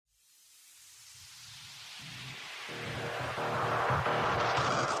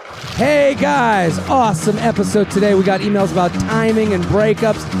Hey guys, awesome episode today. We got emails about timing and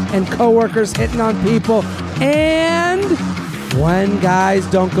breakups and coworkers hitting on people and when guys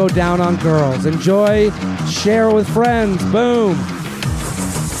don't go down on girls. Enjoy, share with friends. Boom.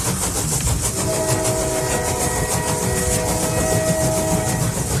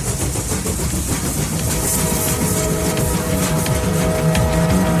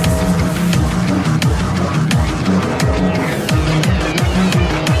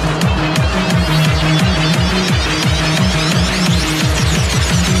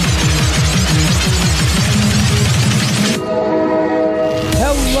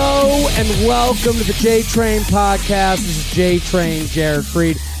 And welcome to the J-Train Podcast. This is J-Train, Jared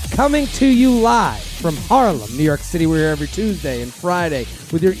Freed, coming to you live from Harlem, New York City. We're here every Tuesday and Friday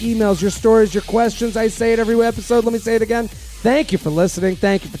with your emails, your stories, your questions. I say it every episode. Let me say it again. Thank you for listening.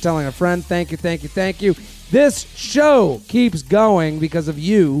 Thank you for telling a friend. Thank you. This show keeps going because of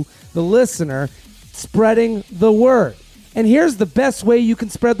you, the listener, spreading the word. And here's the best way you can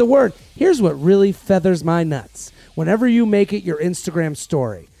spread the word. Here's what really feathers my nuts. Whenever you make it your Instagram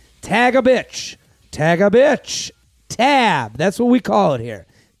story, tag a bitch. Tab. That's what we call it here.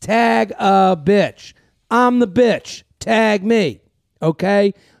 Tag a bitch. I'm the bitch. Tag me.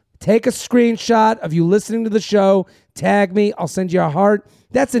 Okay? Take a screenshot of you listening to the show. Tag me. I'll send you a heart.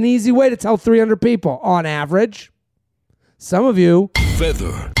 That's an easy way to tell 300 people on average. Some of you...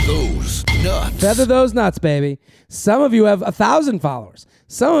 Feather those nuts. Feather those nuts, baby. Some of you have 1,000 followers.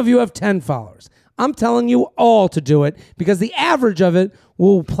 Some of you have 10 followers. I'm telling you all to do it because the average of it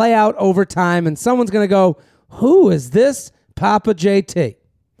will play out over time and someone's going to go, who is this Papa JT?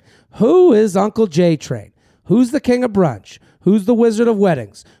 Who is Uncle J-Train? Who's the king of brunch? Who's the wizard of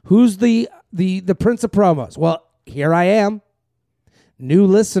weddings? Who's the prince of promos? Well, here I am. New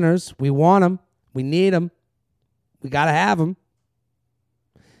listeners, we want them. We need them. We got to have them.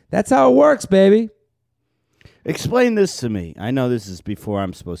 That's how it works, baby. Explain this to me. I know this is before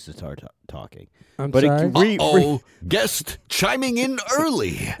I'm supposed to start talking. I'm sorry. Guest chiming in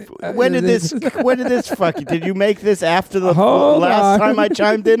early. When did this fucking? Did you make this after the Hold last on. time I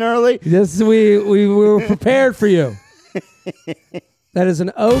chimed in early? This we were prepared for you. That is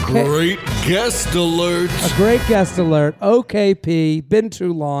an okay. Great guest alert. A great guest alert. OKP. Been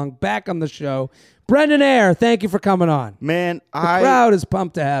too long. Back on the show. Brendan Ayer, thank you for coming on. Man, The crowd is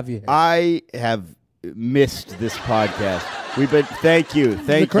pumped to have you here. I have missed this podcast. Thank you.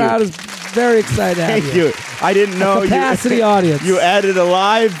 The crowd is very excited to have Thank you. I didn't know capacity audience. You added a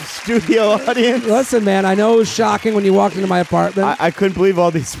live studio audience. Listen, man, I know it was shocking when you walked into my apartment. I couldn't believe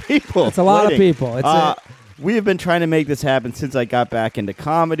all these people. It's a lot of waiting. people. We have been trying to make this happen since I got back into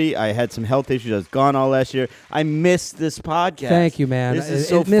comedy. I had some health issues. I was gone all last year. I missed this podcast. Thank you, man. This is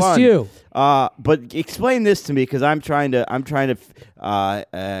so it missed fun. you. But explain this to me because I'm trying to.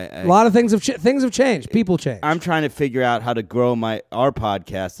 A lot of things have changed. People change. I'm trying to figure out how to grow our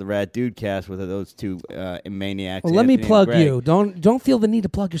podcast, the Rad Dude Cast, with those two maniacs. Well, let me Anthony and plug Greg. you. Don't feel the need to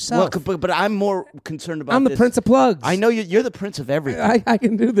plug yourself. Well, but I'm more concerned about. I'm the this. prince of plugs. I know you're the prince of everything. I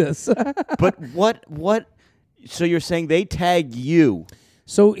can do this. But what? So you're saying they tag you?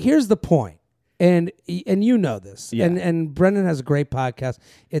 So here's the point, and you know this, Yeah. and Brendan has a great podcast.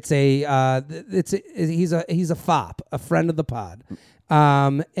 He's a fop, a friend of the pod,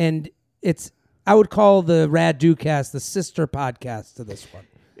 and I would call the Rad Dudecast the sister podcast to this one.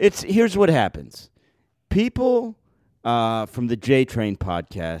 Here's what happens. People from the J-Train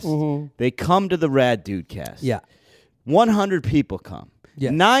podcast, they come to the Rad Dudecast. Yeah, 100 people come. Yeah.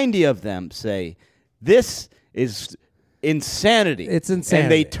 90 of them say, this is insanity. It's insanity.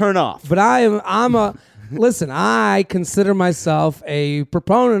 And they turn off. but listen. I consider myself a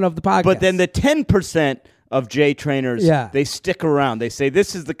proponent of the podcast. But then the 10% of J-Trainers, they stick around. They say,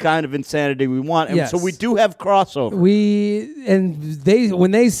 this is the kind of insanity we want. And Yes. so we do have crossover.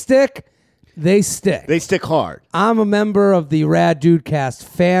 When they stick, they stick. They stick hard. I'm a member of the Rad Dudecast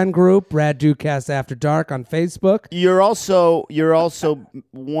fan group, Rad Dudecast After Dark on Facebook. You're also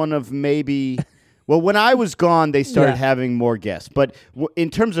one of maybe... Well, when I was gone, they started having more guests. But in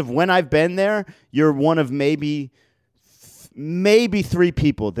terms of when I've been there, you're one of maybe 3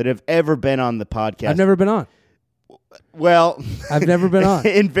 people that have ever been on the podcast. I've never been on. Well, I've never been on.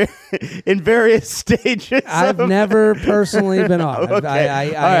 in various stages. I've never personally been on. Okay.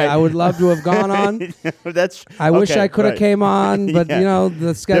 I would love to have gone on. I wish I could have came on, but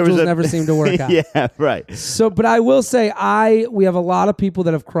the schedules never seem to work out. Yeah, right. So, but I will say, we have a lot of people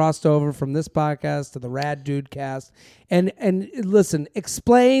that have crossed over from this podcast to the Rad Dudecast. And listen,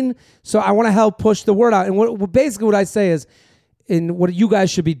 explain. So I want to help push the word out. And basically what I say is, and what you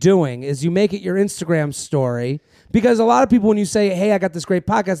guys should be doing is you make it your Instagram story, because a lot of people, when you say, hey, I got this great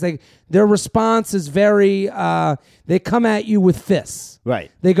podcast, their response is very, they come at you with fists.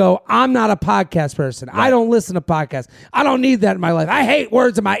 Right. They go, I'm not a podcast person. Right. I don't listen to podcasts. I don't need that in my life. I hate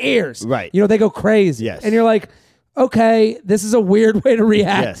words in my ears. Right. They go crazy. Yes. And you're like, okay, this is a weird way to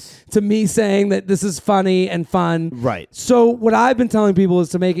react to me saying that this is funny and fun. Right. So what I've been telling people is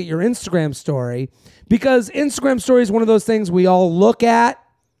to make it your Instagram story, because Instagram story is one of those things we all look at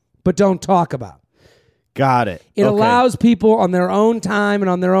but don't talk about. Got it. It allows people on their own time and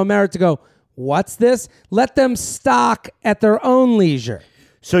on their own merit to go, what's this? Let them stalk at their own leisure.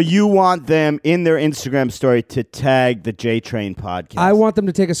 So you want them in their Instagram story to tag the J Train podcast? I want them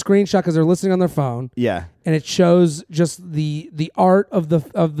to take a screenshot because they're listening on their phone. Yeah. And it shows just the art of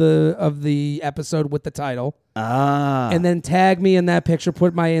the episode with the title. And then tag me in that picture,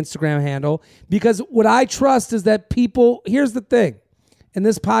 put my Instagram handle. Because what I trust is that people, here's the thing. In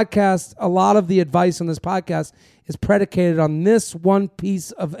this podcast, a lot of the advice on this podcast is predicated on this one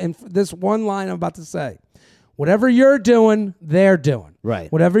piece of, this one line I'm about to say. Whatever you're doing, they're doing. Right.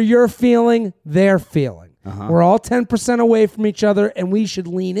 Whatever you're feeling, they're feeling. We're all 10% away from each other, and we should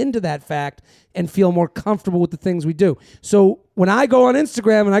lean into that fact and feel more comfortable with the things we do. So when I go on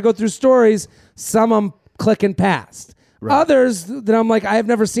Instagram and I go through stories, some I'm clicking past. Right. Others that I'm like, I have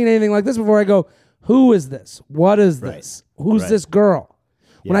never seen anything like this before. I go, who is this? What is this? Who's this girl?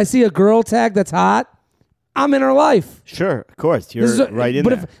 Yeah. When I see a girl tag that's hot, I'm in her life. Sure, of course. You're right in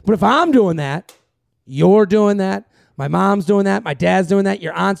there. But if I'm doing that, you're doing that, my mom's doing that, my dad's doing that,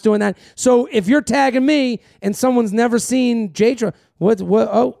 your aunt's doing that. So if you're tagging me and someone's never seen J-Train,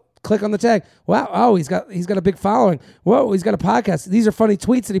 click on the tag. Wow, oh, he's got a big following. Whoa, he's got a podcast. These are funny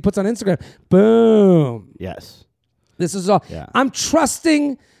tweets that he puts on Instagram. Boom. Yes. This is all. Yeah. I'm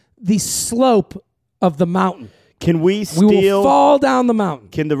trusting the slope of the mountain. Can we steal? We will fall down the mountain.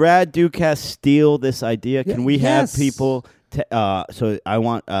 Can the Rad Dudecast steal this idea? Can we have people? So I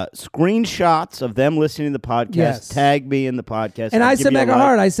want screenshots of them listening to the podcast. Yes. Tag me in the podcast, and I send back a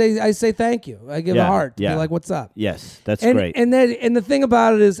heart. I say thank you. I give a heart. Yeah. Be like, what's up? Yes, that's great. And the thing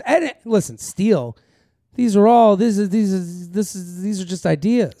about it is, listen, steal. These are all. These are just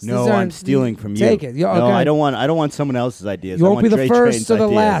ideas. No, I'm stealing from you. Take it. Okay. No, I don't want someone else's ideas. You won't be the first or the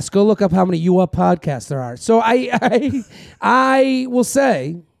last. Go look up how many You Up podcasts there are. So I will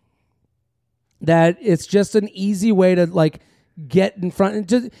say that it's just an easy way to get in front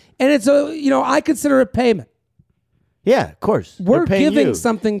and it's I consider it payment. Yeah, of course. We're giving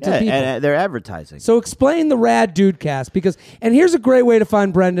something to people. And they're advertising. So explain the Rad Dudecast and here's a great way to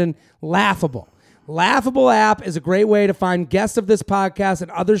find Brendan. Laughable. Laughable app is a great way to find guests of this podcast and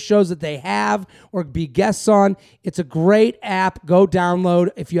other shows that they have or be guests on. It's a great app. Go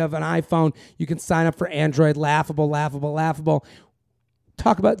download. If you have an iPhone, you can sign up for Android. Laughable.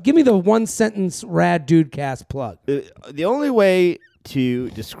 Give me the one sentence Rad Dudecast plug. The only way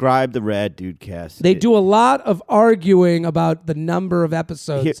to describe the Rad Dudecast. They do a lot of arguing about the number of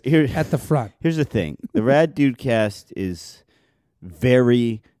episodes at the front. Here's the thing. The Rad Dudecast is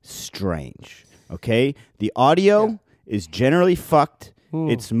very strange. Okay? The audio is generally fucked.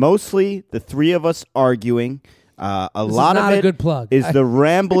 It's mostly the three of us arguing. A lot of it a good plug. is the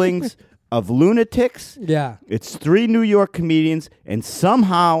ramblings of lunatics. Yeah. It's 3 New York comedians, and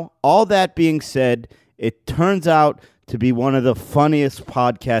somehow, all that being said, it turns out to be one of the funniest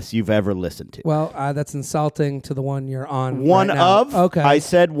podcasts you've ever listened to. Well, that's insulting to the one you're on. One right now. of? Okay. I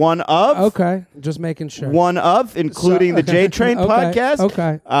said one of. Okay. Just making sure. One of, including the J Train podcast.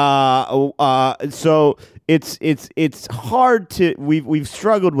 Okay. So it's hard to we've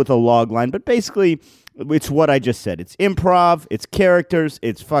struggled with a log line, but basically it's what I just said. It's improv, it's characters,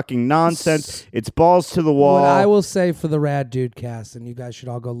 it's fucking nonsense, it's balls to the wall. What I will say for the Rad Dudecast, and you guys should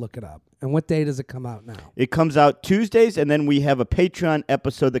all go look it up. And what day does it come out now? It comes out Tuesdays, and then we have a Patreon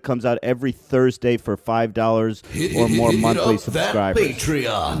episode that comes out every Thursday for $5 or more monthly subscribers.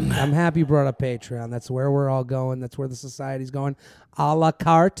 Patreon. I'm happy you brought up Patreon. That's where we're all going. That's where the society's going. A la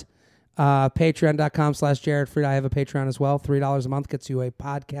carte. Patreon.com/Jared Freid. I have a Patreon as well. $3 a month gets you a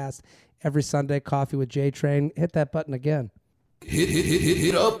podcast every Sunday. Coffee with J Train. Hit that button again.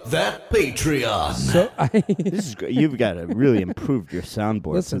 Hit up that Patreon. So this is great. You've got to really improve your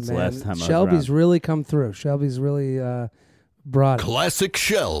soundboard since the last time Shelby's really come through. Shelby's really brought it. Classic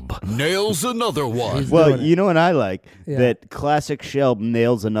Shelb nails another one. Well, you know what I like? Yeah. That Classic Shelb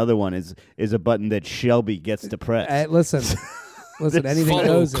nails another one is a button that Shelby gets to press. Listen, anything Follow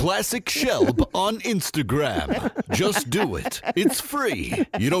goes. Classic Shelb on Instagram. Just do it. It's free.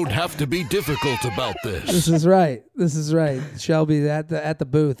 You don't have to be difficult about this. This is right. Shelby at the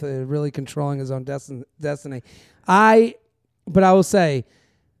booth, really controlling his own destiny. But I will say,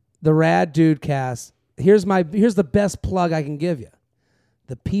 the Rad Dude Cast. Here's the best plug I can give you.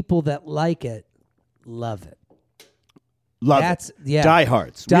 The people that like it love it. Love it. Yeah.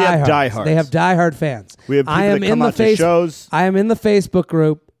 Diehards. We have diehards. They have diehard fans. We have people that come out to shows. I am in the Facebook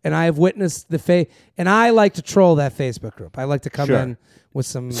group, and I have witnessed and I like to troll that Facebook group. I like to come in with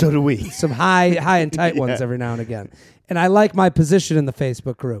some. So do we. Some high and tight ones every now and again. And I like my position in the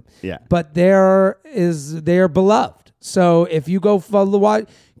Facebook group. Yeah. But they are beloved. So if you go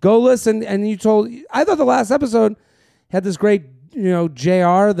listen, and I thought the last episode had this great,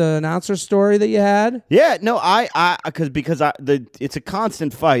 JR, the announcer story that you had. Yeah, no, because it's a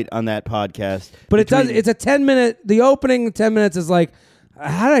constant fight on that podcast. But it's a 10-minute, the opening 10 minutes is like,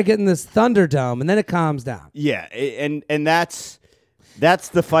 how did I get in this Thunderdome? And then it calms down. Yeah, and that's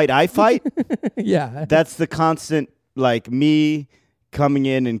the fight I fight. Yeah. That's the constant, like, me coming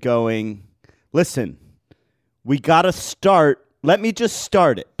in and going, listen, we got to start. Let me just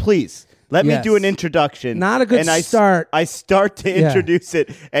start it, please. Let me do an introduction. Not a good start. I start to introduce it,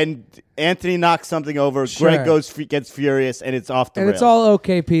 and Anthony knocks something over. Sure. Greg gets furious, and it's off the rails. And it's all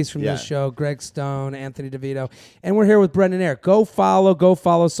OKPs from this show. Greg Stone, Anthony DeVito. And we're here with Brendan Air. Go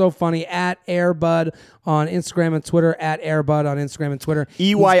follow. So funny. At Airbud on Instagram and Twitter. At Airbud on Instagram and Twitter.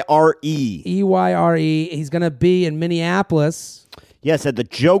 EYRE. EYRE. He's going to be in Minneapolis. Yes, at the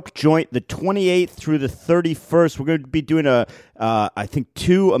Joke Joint, the 28th through the 31st. We're going to be doing I think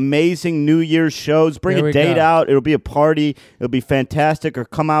 2 amazing New Year's shows. Bring a date out. It'll be a party. It'll be fantastic. Or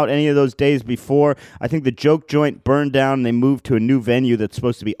come out any of those days before. I think the Joke Joint burned down and they moved to a new venue that's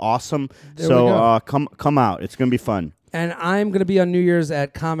supposed to be awesome. Come out. It's going to be fun. And I'm going to be on New Year's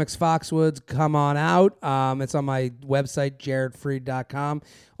at Comics Foxwoods. Come on out. It's on my website, jaredfreed.com.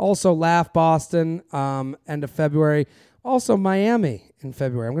 Also, Laugh Boston, end of February. Also, Miami in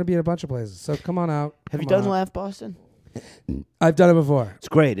February. I'm going to be at a bunch of places, so come on out. Have you done Laugh Boston? I've done it before. It's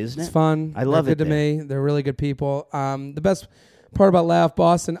great, isn't it? It's fun. I love it. They're good to me. They're really good people. The best part about Laugh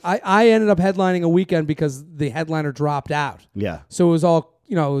Boston, I ended up headlining a weekend because the headliner dropped out. Yeah. So it was all,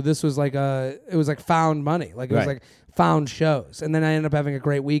 this was like found money. Like it was like found shows. And then I ended up having a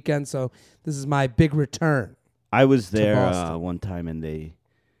great weekend, so this is my big return. I was there one time, and they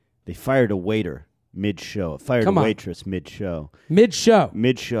fired a waiter mid-show. Fired a waitress mid-show. Mid-show.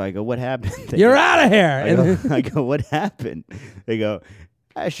 I go, what happened? You're out of here. I go, what happened? They go,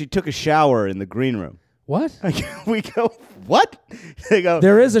 she took a shower in the green room. What? We go, what? They go,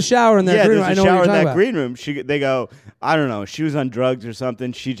 there is a shower in that green room. Yeah, there's a shower in that green room. They go, I don't know. She was on drugs or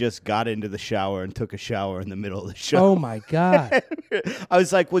something. She just got into the shower and took a shower in the middle of the show. Oh, my God. I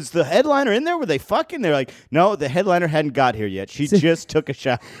was like, was the headliner in there? Were they fucking? They're like, no, the headliner hadn't got here yet. She just took a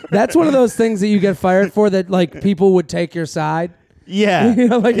shower. That's one of those things that you get fired for that, like, people would take your side. Yeah.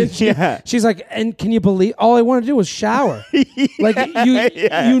 She's like, and can you believe all I wanted to do was shower? Like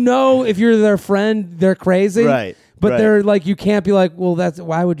if you're their friend, they're crazy. Right. But they're like, you can't be like, well,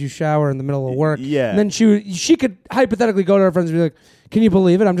 why would you shower in the middle of work? Yeah. And then she could hypothetically go to her friends and be like, can you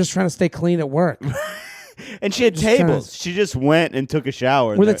believe it? I'm just trying to stay clean at work. And she had tables. She just went and took a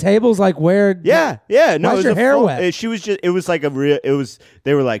shower. Were the tables like where? Yeah. No, why was your hair wet? She was just. It was like a real. It was.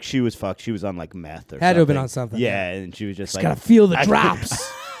 They were like she was fucked. She was on like meth or something. Had to have been on something. Yeah, and she was just like, gotta feel the drops.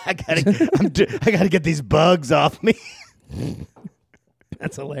 I gotta get these bugs off me.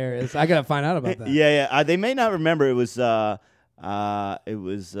 That's hilarious. I gotta find out about that. Yeah. They may not remember. It was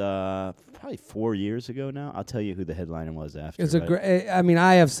probably 4 years ago now. I'll tell you who the headliner was after. It's a great. I mean,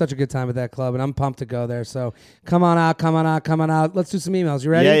 I have such a good time at that club, and I'm pumped to go there. So come on out. Let's do some emails. You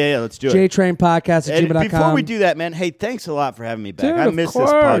ready? Yeah. Let's do it. JTrainPodcast@gmail.com. Before we do that, man, hey, thanks a lot for having me back. Dude, I miss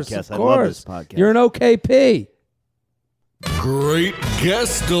this podcast. I love this podcast. You're an OKP. Great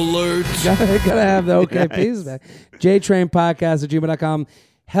guest alert. Gotta have the OKPs back. JTrainPodcast@gmail.com.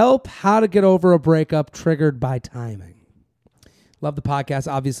 Help how to get over a breakup triggered by timing. Love the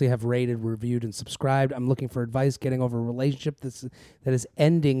podcast. Obviously have rated, reviewed, and subscribed. I'm looking for advice getting over a relationship that is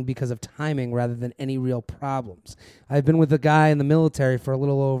ending because of timing rather than any real problems. I've been with a guy in the military for a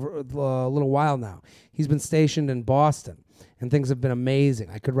little while now. He's been stationed in Boston, and things have been amazing.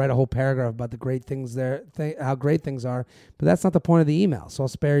 I could write a whole paragraph about the great things there, how great things are, but that's not the point of the email, so I'll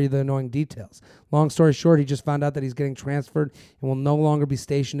spare you the annoying details. Long story short, he just found out that he's getting transferred and will no longer be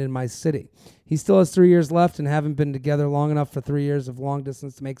stationed in my city. He still has 3 years left and haven't been together long enough for 3 years of long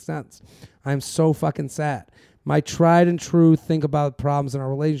distance to make sense. I'm so fucking sad. My tried and true think about problems in our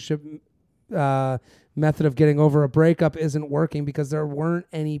relationship method of getting over a breakup isn't working because there weren't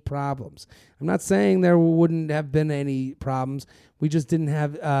any problems. I'm not saying there wouldn't have been any problems. We just didn't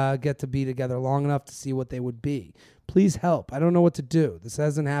have get to be together long enough to see what they would be. Please help. I don't know what to do. This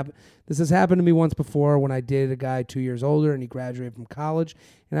hasn't happened. This has happened to me once before when I dated a guy 2 years older and he graduated from college,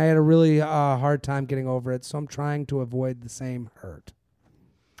 and I had a really hard time getting over it. So I'm trying to avoid the same hurt.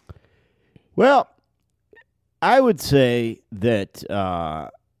 Well, I would say that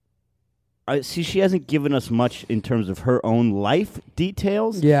she hasn't given us much in terms of her own life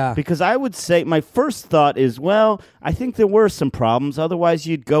details. Yeah. Because I would say my first thought is, well, I think there were some problems. Otherwise,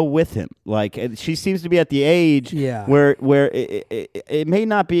 you'd go with him. Like, she seems to be at the age where it may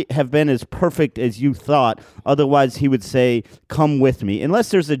not have been as perfect as you thought. Otherwise, he would say, come with me. Unless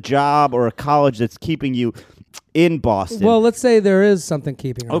there's a job or a college that's keeping you in Boston. Well, let's say there is something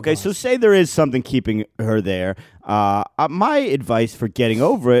keeping her. Okay, so say there is something keeping her there. My advice for getting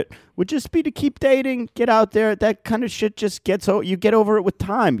over it would just be to keep dating, get out there. That kind of shit just you get over it with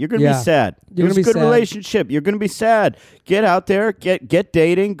time. You're gonna be sad. It was a good relationship. You're gonna be sad. Get out there, get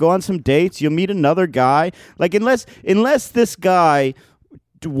dating, go on some dates. You'll meet another guy. Like unless this guy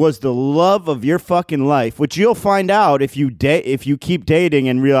was the love of your fucking life, which you'll find out if you keep dating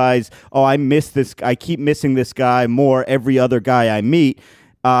and realize, oh, I keep missing this guy more every other guy I meet.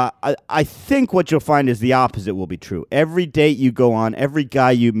 I think what you'll find is the opposite will be true. Every date you go on, every guy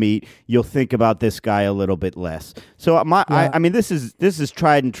you meet, you'll think about this guy a little bit less. So I mean, this is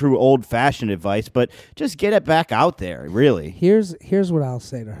tried and true old fashioned advice, but just get it back out there. Really. Here's what I'll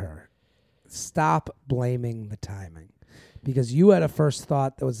say to her: stop blaming the timing. Because you had a first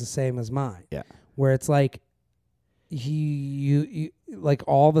thought that was the same as mine. Yeah. Where it's like, you like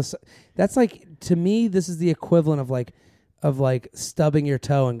all this. That's like, to me, this is the equivalent of like stubbing your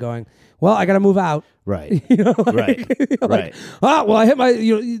toe and going, well, I got to move out. Right. Right. Right. Well, I hit my,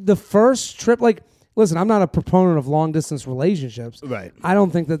 the first trip, like, listen, I'm not a proponent of long distance relationships. Right. I don't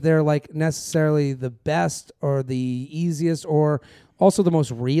think that they're like necessarily the best or the easiest or also the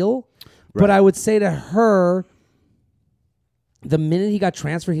most real. Right. But I would say to her, the minute he got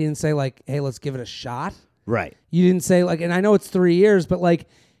transferred, he didn't say like, hey, let's give it a shot. Right. You didn't say like, and I know it's 3 years, but like,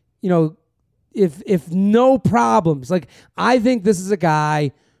 if no problems, like I think this is a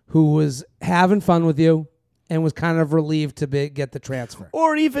guy who was having fun with you and was kind of relieved to get the transfer.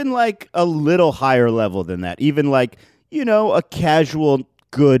 Or even like a little higher level than that. Even like, a casual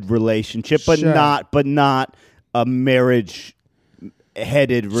good relationship, but Sure. not a marriage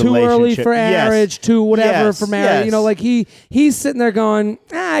headed relationship. Too early for marriage, too whatever Yes, for marriage. yes. Like he's sitting there going,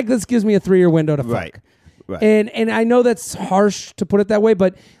 this gives me a 3-year window to fuck. Right. And I know that's harsh to put it that way,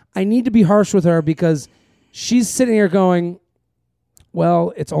 but I need to be harsh with her because she's sitting here going,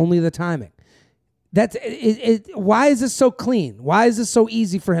 well, it's only the timing. That's it. Why is this so clean? Why is this so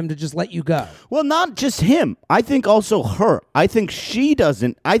easy for him to just let you go? Well, not just him. I think also her. I think she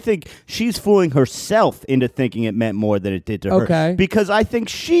doesn't. I think she's fooling herself into thinking it meant more than it did to her. Okay. Because I think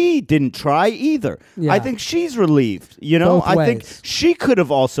she didn't try either. Yeah. I think she's relieved. Both I think ways. she could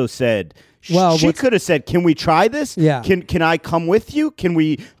have also said, Well, she could have said, can we try this? Yeah. Can I come with you? Can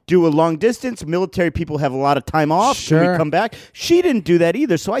we do a long distance? Military people have a lot of time off. Sure. Can we come back? She didn't do that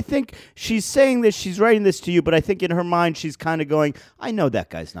either. So I think she's saying this, she's writing this to you, but I think in her mind she's kind of going, I know that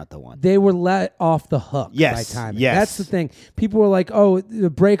guy's not the one. They were let off the hook by timing. That's the thing. People were like, oh, the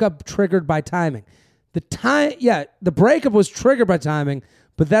breakup triggered by timing. The breakup was triggered by timing,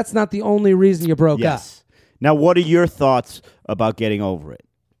 but that's not the only reason you broke up. Now, what are your thoughts about getting over it?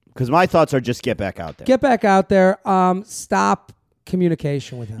 Because my thoughts are just get back out there. Get back out there. Stop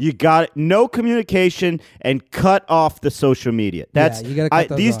communication with him. You got it. No communication and cut off the social media. That's you got to cut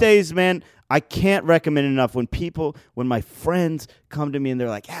those these off. days, man. I can't recommend enough when my friends come to me and they're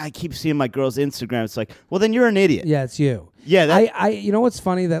like, I keep seeing my girl's Instagram. It's like, well, then you're an idiot. Yeah, it's you. Yeah, you know what's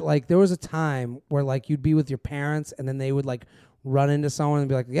funny that like there was a time where like you'd be with your parents and then they would like run into someone and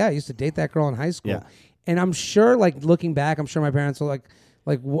be like, yeah, I used to date that girl in high school. Yeah. And I'm sure like looking back, I'm sure my parents were like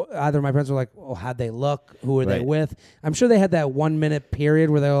either my parents were like, oh, how'd they look? Who were they Right. with? I'm sure they had that 1 minute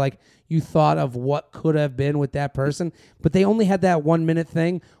period where they were like, you thought of what could have been with that person, but they only had that 1 minute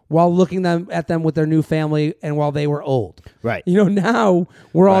thing while looking at them with their new family and while they were old. Right. Now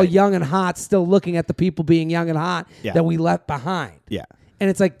we're all Right. young and hot, still looking at the people being young and hot Yeah. that we left behind. Yeah. And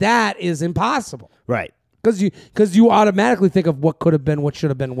it's like, that is impossible. Right. Because you automatically think of what could have been, what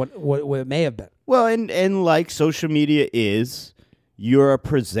should have been, what it may have been. Well, and like social media is, you're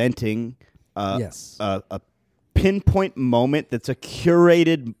presenting Yes. a pinpoint moment that's a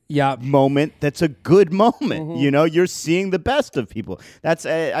curated moment that's a good moment. Mm-hmm. You're seeing the best of people. That's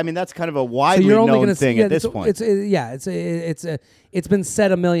that's kind of a widely you're only known gonna thing see, at this point. It's been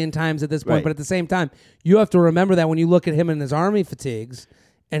said a million times at this point, Right. but at the same time, you have to remember that when you look at him in his army fatigues,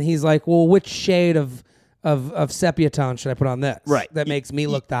 and he's like, well, which shade of of sepia tone should I put on this? Right. That makes me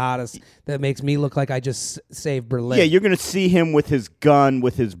look the hottest. That makes me look like I just saved Berlin. Yeah, you're going to see him with his gun,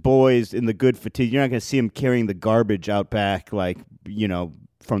 with his boys in the good fatigue. You're not going to see him carrying the garbage out back like,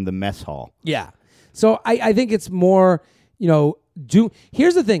 from the mess hall. Yeah. So I think it's more,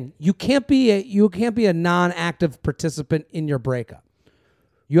 here's the thing. You can't be a non-active participant in your breakup.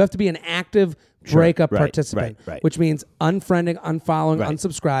 You have to be an active breakup participant, which means unfriending, unfollowing,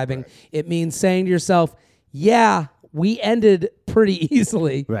 unsubscribing. Right. It means saying to yourself, yeah, we ended pretty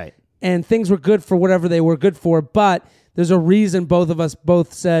easily. Right. And things were good for whatever they were good for, but there's a reason both of us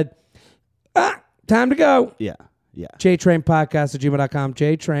both said, time to go. Yeah. Yeah. JTrainPodcast@gmail.com.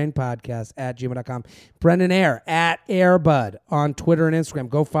 JTrainPodcast@gmail.com. Brendan Air @AirBud on Twitter and Instagram.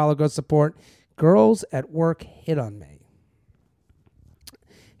 Go follow, go support. Girls at Work hit on me.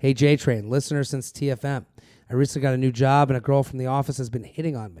 Hey, J-Train, listener since TFM. I recently got a new job, and a girl from the office has been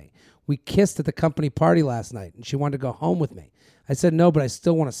hitting on me. We kissed at the company party last night, and she wanted to go home with me. I said no, but I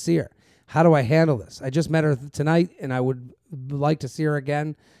still want to see her. How do I handle this? I just met her tonight, and I would like to see her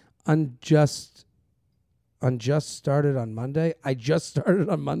again. Unjust started on Monday? I just started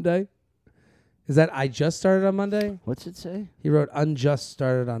on Monday? Is that I just started on Monday? What's it say? He wrote unjust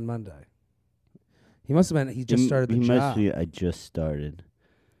started on Monday. He must have meant he just started the job. He must be I just started.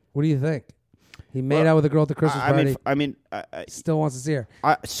 What do you think? He made out with a girl at the Christmas party. I still wants to see her.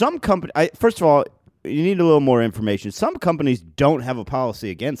 Some company. First of all, you need a little more information. Some companies don't have a policy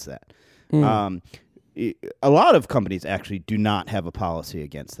against that. A lot of companies actually do not have a policy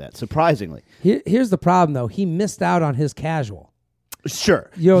against that. Surprisingly, here's the problem though. He missed out on his casual.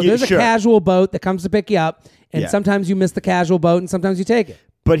 Sure. There's a casual boat that comes to pick you up, and sometimes you miss the casual boat, and sometimes you take it.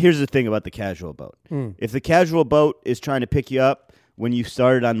 But here's the thing about the casual boat. If the casual boat is trying to pick you up when you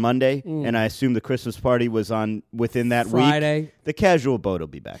started on Monday, and I assume the Christmas party was on within that Friday. week, the casual boat will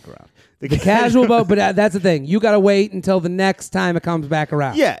be back around. The casual boat, but that's the thing. You got to wait until the next time it comes back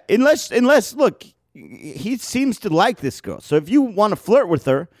around. Yeah, unless look, he seems to like this girl. So if you want to flirt with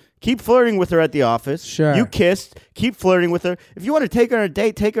her, keep flirting with her at the office. Sure. You kissed, keep flirting with her. If you want to take her on a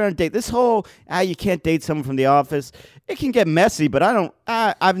date, take her on a date. This whole, you can't date someone from the office, it can get messy, but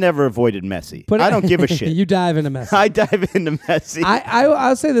I've never avoided messy. But I don't give a shit. You dive into messy. I dive into messy.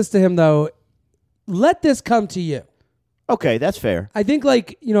 I'll say this to him, though. Let this come to you. Okay, that's fair. I think,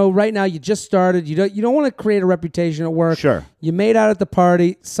 right now you just started. You don't want to create a reputation at work. Sure. You made out at the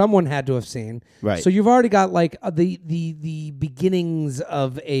party. Someone had to have seen. Right. So you've already got the beginnings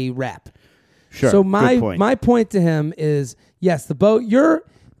of a rep. Sure. So Good my point to him is, yes, the boat.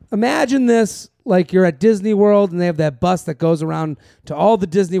 Imagine this like you're at Disney World and they have that bus that goes around to all the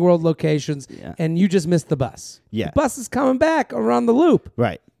Disney World locations, and you just missed the bus. Yeah. The bus is coming back around the loop.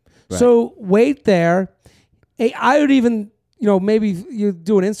 Right. So wait there. Hey, I would even, maybe you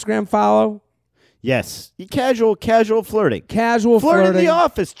do an Instagram follow. Yes. Casual flirting. Casual Flirt flirting. in the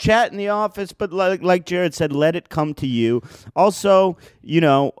office, chat in the office, but like Jared said, let it come to you. Also,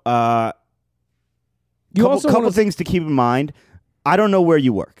 couple things to keep in mind. I don't know where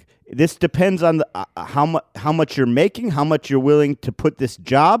you work. This depends on how much you're making, how much you're willing to put this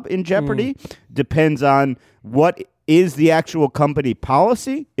job in jeopardy. Depends on what is the actual company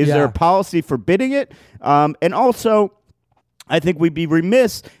policy. Is there a policy forbidding it? And also, I think we'd be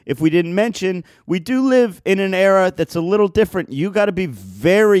remiss if we didn't mention we do live in an era that's a little different. You got to be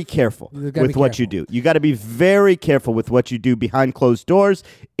very careful with what you do. You got to be very careful with what you do behind closed doors,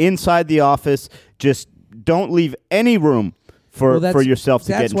 inside the office. Just don't leave any room for yourself to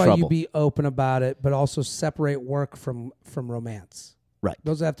get in trouble. That's why you be open about it, but also separate work from romance. Right.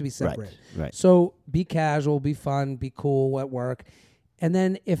 Those have to be separated. Right. So be casual, be fun, be cool at work. And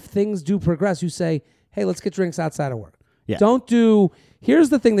then if things do progress, you say, hey, let's get drinks outside of work. Yeah. Here's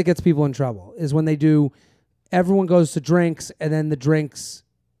the thing that gets people in trouble is when everyone goes to drinks and then the drinks,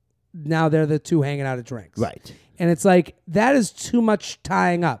 now they're the two hanging out at drinks. Right. And it's like, that is too much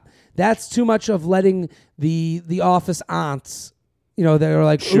tying up. That's too much of letting the office aunts, they're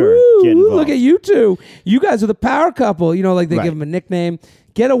like, sure, ooh, look at you two. You guys are the power couple. They give them a nickname.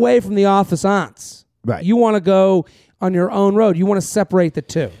 Get away from the office aunts. Right. You want to go on your own road. You want to separate the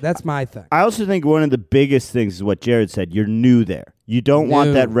two. That's my thing. I also think one of the biggest things is what Jared said. You're new there. You don't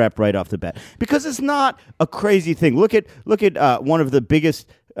want that rep right off the bat because it's not a crazy thing. Look at one of the biggest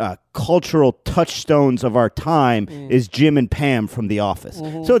cultural touchstones of our time is Jim and Pam from The Office.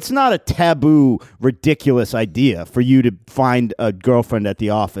 Mm-hmm. So it's not a taboo, ridiculous idea for you to find a girlfriend at the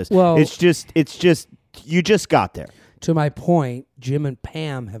office. Well, it's just you just got there. To my point, Jim and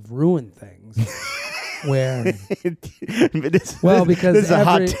Pam have ruined things. Where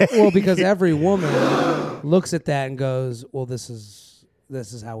because every woman looks at that and goes, well, this is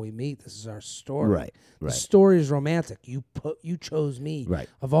this is how we meet. This is our story. Right. The story is romantic. You chose me. Right.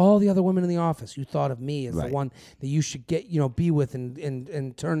 Of all the other women in the office, you thought of me as Right. the one that you should be with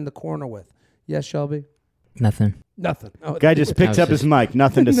and turn the corner with. Yes, Shelby? Nothing. Nothing. Oh, Guy just picked up his mic.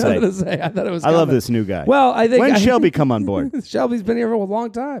 Nothing to say. nothing to say. I thought it was I love coming. this new guy. Well, I think When Shelby come on board? Shelby's been here for a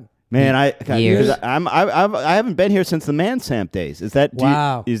long time. Man, I haven't been here since the Mansamp days. Is that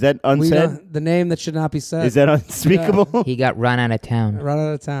Wow. Is that We unsaid? don't- the name that should not be said. Is that unspeakable? He got run out of town. Run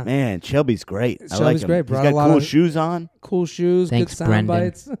out of time? Man, Shelby's great. I like Shelby's him. great. He's Brought got a lot cool of- shoes on. Cool shoes, Thanks, good sound Brendan.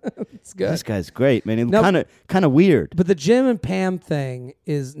 bites. It's good. This guy's great, man. He's Now- kind of weird. But the Jim and Pam thing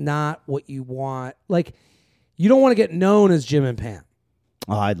is not what you want. Like, you don't want to get known as Jim and Pam.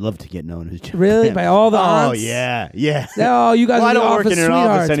 Oh, I'd love to get known as Jim. Really? Pam. By all the Oh aunts? yeah. Oh, you guys Well, are I the don't work office in an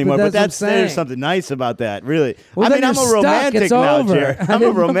sweethearts, office anymore, but what I'm there's saying. something nice about that. Really. Well, I then mean, I'm you're a stuck. romantic It's now, over. Jared. I'm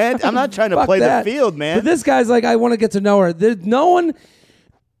a romantic. I'm not trying to Fuck play that. the field, man. But this guy's like, I want to get to know her. No one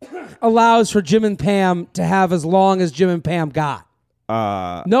allows for Jim and Pam to have as long as Jim and Pam got.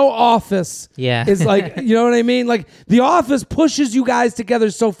 No office Yeah. is like, you know what I mean? Like, the office pushes you guys together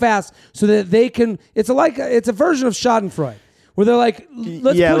so fast so that they can. It's a version of Schadenfreude. Where they're like,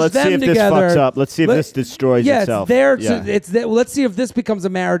 let's Yeah, push let's them see if this together. fucks up. Let's see if this destroys itself. Yeah. Let's see if this becomes a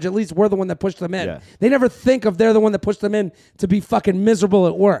marriage. At least we're the one that pushed them in. Yeah. They never think of they're the one that pushed them in to be fucking miserable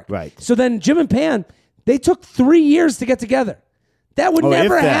at work. Right. So then Jim and Pam, they took 3 years to get together. That would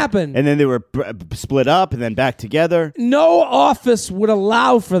never if that. happen. And then they were split up and then back together. No office would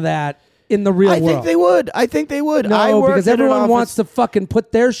allow for that in the real I world. think they would. No, I worked because in an everyone office, wants to fucking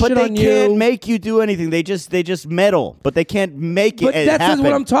put their shit but they on you. can't make you do anything. They just meddle, but they can't make But it that's happen.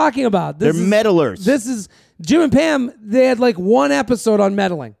 what I'm talking about. They're meddlers. This is Jim and Pam. They had like one episode on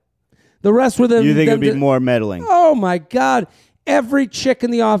meddling. The rest were them. You think them it'd be more meddling? Oh my god! Every chick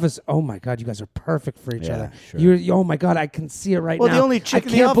in the office. Oh my god! You guys are perfect for each Yeah, other. sure. Oh my god! I can see it right Well, now. the only chick I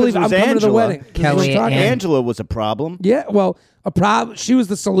in the can't office believe was I'm coming to the Angela. wedding. This is Kelly what I'm talking and- about. Angela was a problem. Yeah. Well, a problem. She was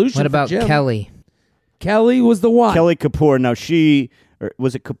the solution. What for about Jim. Kelly? Kelly was the one. Kelly Kapoor. Now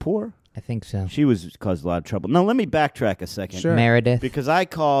was it Kapoor? I think so. She caused a lot of trouble. Now let me backtrack a second. Sure. Meredith. Because I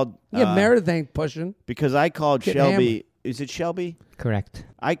called. Yeah, Meredith ain't pushing. Because I called Getting Shelby. Is it Shelby? Correct.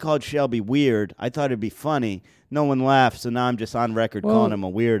 I called Shelby weird. I thought it'd be funny. No one laughed, so now I'm just on record Well, calling him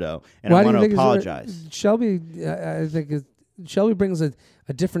a weirdo, and Why I do you want to think apologize. Shelby, I think Shelby brings a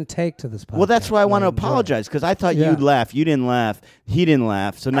different take to this podcast. Well, that's why I want to enjoy it. apologize because I thought Yeah. you'd laugh. You didn't laugh. He didn't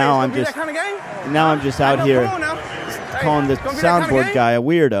laugh. So now I'm just out here calling the soundboard guy a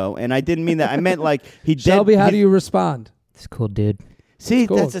weirdo, and I didn't mean that. I meant like he did. Shelby, how do you respond? It's a cool dude. See,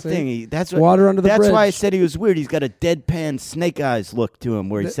 Cool, that's the see? thing. That's Water under the That's why I bridge. said he was weird. He's got a deadpan snake eyes look to him,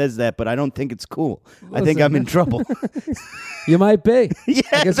 where he says that, but I don't think it's cool. I think Listen. I'm in trouble. You might be. Yeah,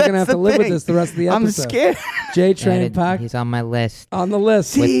 I guess you're gonna have that's to the live with thing. this the rest of the episode. I'm scared. J Train Added- Pack He's on my list. on the list.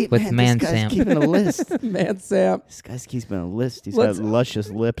 See, with man, this guy's Mansam. keeping a list. Man, Sam, This guy's keeping a list. He's Let's- got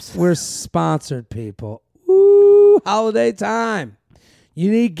luscious lips. we're sponsored, people. Ooh, holiday time. You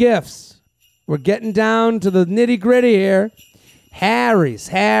need gifts. We're getting down to the nitty gritty here. Harry's.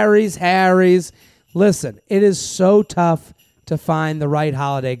 Listen, it is so tough to find the right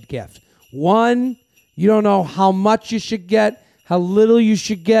holiday gift. One, you don't know how much you should get, how little you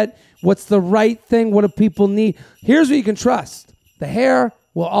should get, what's the right thing, what do people need. Here's what you can trust. The hair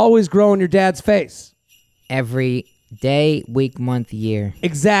will always grow on your dad's face. Every day, week, month, year.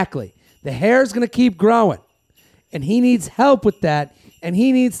 Exactly. The hair is going to keep growing. And he needs help with that. And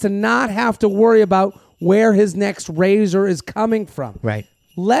he needs to not have to worry about where his next razor is coming from. Right.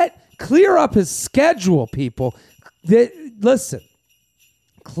 Clear up his schedule, people. Listen,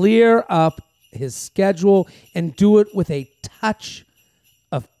 clear up his schedule and do it with a touch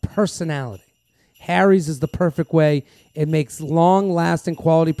of personality. Harry's is the perfect way. It makes long-lasting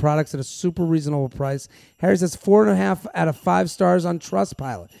quality products at a super reasonable price. Harry's has 4.5 out of 5 stars on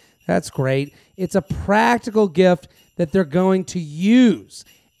Trustpilot. That's great. It's a practical gift that they're going to use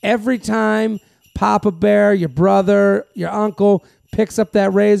every time Papa Bear, your brother, your uncle picks up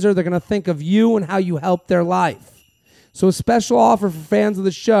that razor. They're going to think of you and how you helped their life. So a special offer for fans of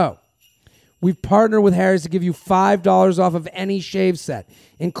the show. We've partnered with Harry's to give you $5 off of any shave set,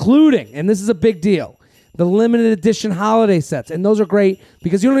 including, and this is a big deal, the limited edition holiday sets. And those are great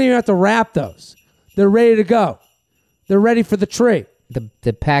because you don't even have to wrap those. They're ready to go. They're ready for the tree.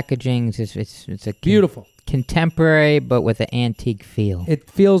 The packaging is it's a Beautiful. contemporary, but with an antique feel. It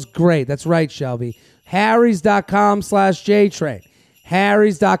feels great. That's right, Shelby. Harrys.com/JTrain.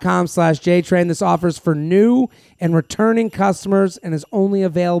 Harrys.com/JTrain. This offers for new and returning customers and is only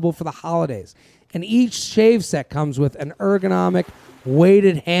available for the holidays. And each shave set comes with an ergonomic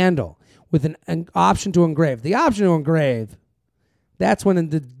weighted handle with an option to engrave. The option to engrave, That's when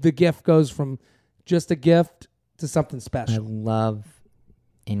the gift goes from just a gift to something I special. love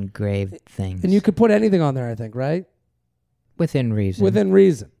engraved things. And you could put anything on there, I think, right? within reason. Within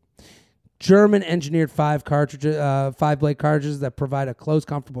reason. German engineered 5-blade cartridges that provide a close,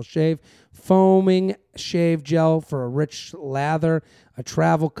 comfortable shave, foaming shave gel for a rich lather, a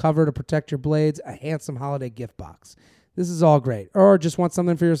travel cover to protect your blades, a handsome holiday gift box. This is all great. Or just want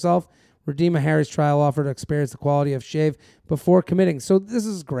something for yourself? Redeem a Harry's trial offer to experience the quality of shave before committing. So this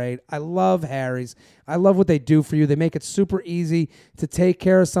is great. I love Harry's. I love what they do for you. They make it super easy to take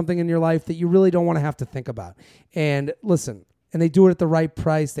care of something in your life that you really don't want to have to think about. And listen, and they do it at the right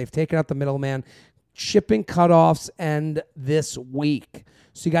price. They've taken out the middleman. Shipping cutoffs end this week.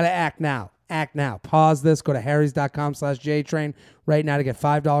 So you got to act now. Act now. Pause this. Go to harrys.com/JTrain right now to get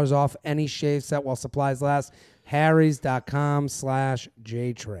 $5 off any shave set while supplies last.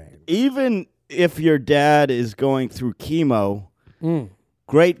 harrys.com/JTrain. Even if your dad is going through chemo,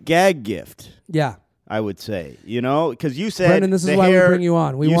 great gag gift, Yeah. I would say. You know, because you said Brendan, this is the why hair, we bring you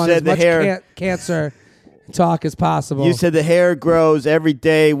on. We you want said as the much hair, cancer talk as possible. You said the hair grows every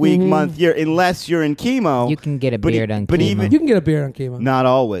day, week, month, year, unless you're in chemo. You can get a But beard on but chemo. even you can get a beard on chemo. not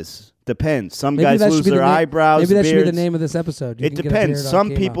always. Depends. Some Maybe guys that should lose be the their name- eyebrows. Maybe that should be the beards. name of this episode. You It can get a depends. beard on Some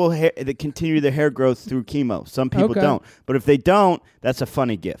chemo. people that continue their hair growth through chemo. Some people Okay. don't. But if they don't, that's a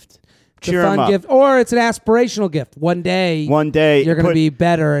funny gift. It's a Cheer 'em fun up. gift, or it's an aspirational gift. One day, One day, you're going to be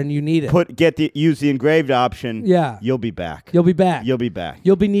better, and you need it. use the engraved option. Yeah. You'll be back. You'll be back. You'll be back.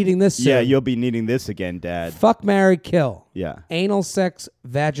 You'll be needing this soon. Yeah, you'll be needing this again, Dad. Fuck, marry, kill. Yeah. Anal sex,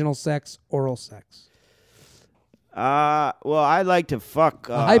 vaginal sex, oral sex. Well, I like to fuck.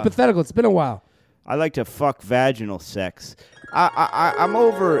 Hypothetical. It's been a while. I like to fuck vaginal sex. I'm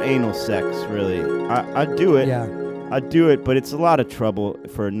over anal sex, really. I do it. Yeah. I do it, but it's a lot of trouble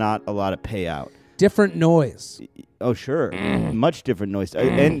for not a lot of payout. Different noise. Oh, sure. Much different noise.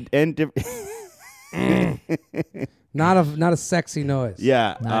 And Not a sexy noise.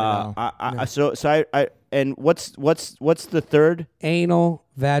 yeah. Not at I so I and what's the third? Anal,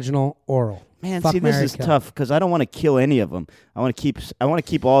 vaginal, oral. Man, Fuck, see, this marry, is kill. tough because I don't want to kill any of them. I want to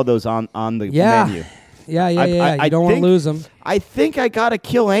keep all those on the Yeah. menu. Yeah. I You don't want to think- lose them. I think I gotta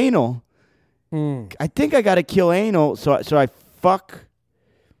kill anal. I think I gotta kill anal. So I fuck.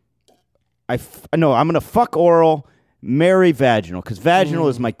 No, I'm gonna fuck oral, marry vaginal because vaginal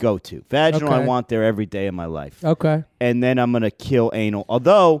is my go-to. Vaginal I Okay. want there every day of my life. Okay. And then I'm gonna kill anal.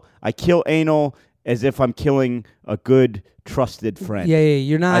 Although I kill anal as if I'm killing a good trusted friend. Yeah.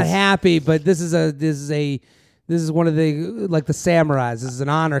 You're not I s- happy, but this is one of the like the samurais. This is an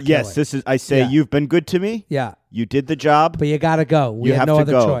honor Yes, killing. I say Yeah. you've been good to me. Yeah. You did the job. But you gotta go. We you have have no to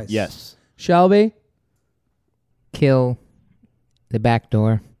other go. choice. Yes. Shelby, Kill the back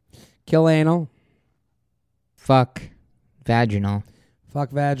door. kill anal, Fuck vaginal. fuck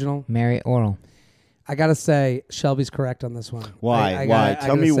vaginal. Marry oral. I gotta say, Shelby's correct on this one. Why? I Why? gotta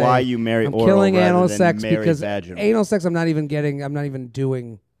Tell me say, why you marry I'm oral killing rather anal than sex marry because vaginal. anal sex I'm not even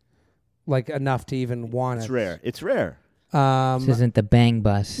doing like enough to even want It's it. rare. It's rare. This isn't the bang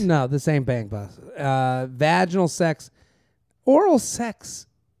bus. No, the same bang bus. Vaginal sex, oral sex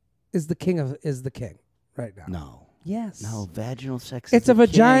is the king right now. No. Yes. No, vaginal sex. It's is a the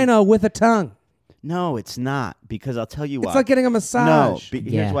king. vagina with a tongue. No, it's not. Because I'll tell you why. It's like getting a No, massage. here's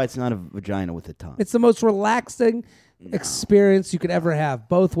Yeah. why it's not a vagina with a tongue. It's the most relaxing experience you could ever have,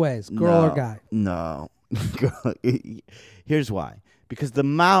 both ways, girl or guy. No. Here's why. Because the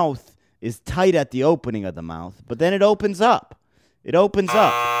mouth is tight at the opening of the mouth, but then it opens up. It opens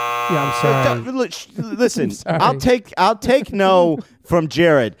up. Yeah, I'm sorry. Listen, sorry. I'll take no from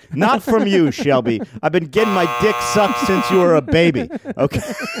Jared, not from you, Shelby. I've been getting my dick sucked since you were a baby. Okay.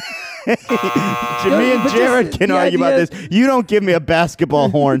 Me and but Jared just can the argue about idea- this. You don't give me a basketball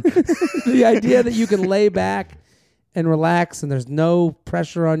horn. The idea that you can lay back and relax and there's no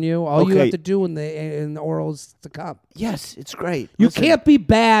pressure on you. All you Okay. have to do in the oral is to come. Yes, it's great. You Listen, can't be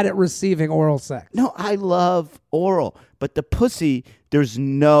bad at receiving oral sex. No, I love oral, but the pussy. There's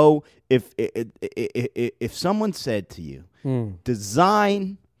no if someone said to you,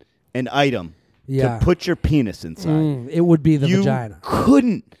 design an item Yeah. to put your penis inside. It would be the You vagina.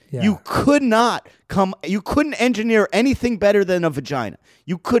 couldn't. Yeah. You could not come. You couldn't engineer anything better than a vagina.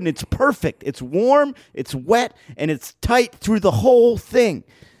 You couldn't. It's perfect. It's warm. It's wet, and it's tight through the whole thing.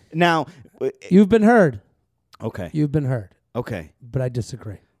 Now, You've been heard. okay, You've been heard. okay. But I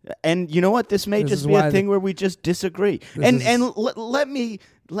disagree. And you know what? This may This just is be why a thing where we just disagree. This And is-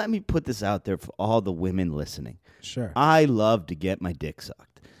 let me put this out there for all the women listening. Sure. I love to get my dick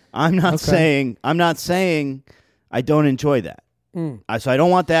sucked. I'm not Okay. saying I don't enjoy that. So I don't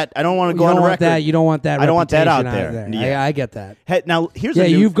want that. I don't want to go You on don't the want record. that. You don't want that. I don't want that out reputation there. Yeah, Yeah. I get that. Hey, now here's Yeah, a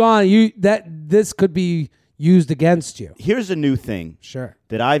new you've gone. This could be used against you. here's a new thing Sure.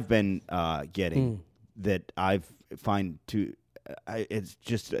 that I've been getting that I've find to it's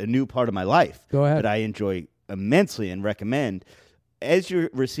just a new part of my life. Go ahead. That I enjoy immensely and recommend. As you're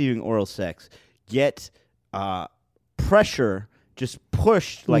receiving oral sex, get pressure, just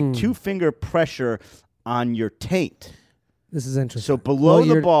push like 2-finger pressure on your taint. This is interesting. So below the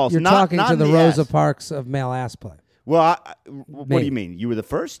you're, balls, you're not talking not to in the the Rosa ass. Parks of male ass play. Well, what do Me. you mean? You were the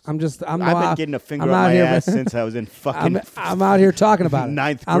first? I'm I've been getting a finger I'm on out my here- ass since I was in fucking I'm out here talking about it.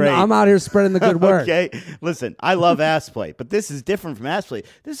 ninth I'm grade. out here spreading the good word. Okay, listen, I love ass play, but this is different from ass play.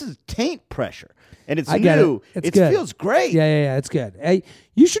 This is taint pressure, and it's I get new. it. It's It good. feels great. Yeah. It's good. Hey,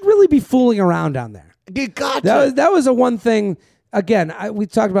 you should really be fooling around down there. You got That was a one thing. Again, we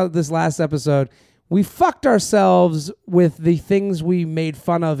talked about this last episode. We fucked ourselves with the things we made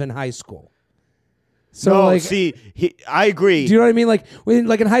fun of in high school. So No, like, see, I agree. do you know what I mean?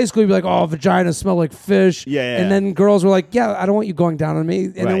 Like in high school, you'd be like, "Oh, vaginas smell like fish." Yeah. And then girls were like, "Yeah, I don't want you going down on me."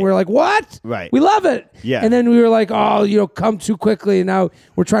 And then Right. we were like, "What?" Right. We love it. Yeah. And then we were like, "Oh, come too quickly." And now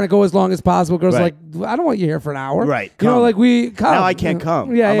we're trying to go as long as possible. Girls are Right. like, "I don't want you here for an hour." Right. You know, Come. like we come. Now I can't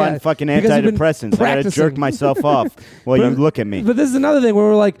come. Yeah. I'm yeah. on fucking Because you've been antidepressants. I gotta jerk practicing. myself off while you look at me. But this is another thing where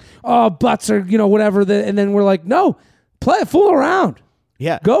we're like, "Oh, butts are whatever," and then we're like, "No, fool around."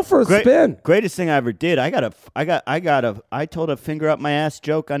 Yeah, Go for a spin. Greatest thing I ever did. I told a finger up my ass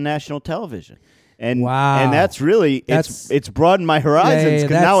joke on national television, and Wow. and that's really That's- it's broadened my horizons because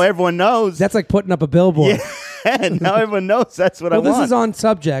that's- now everyone knows. That's like putting up a billboard. yeah, now everyone knows that's what I Well, want. this is on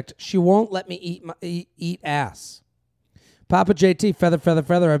subject. She won't let me eat ass. Papa JT,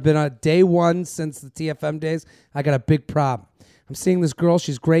 feather. I've been on day one since the TFM days. I got a big problem. I'm seeing this girl.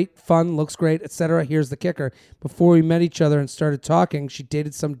 She's great, fun, looks great, etc. Here's the kicker. Before we met each other and started talking, she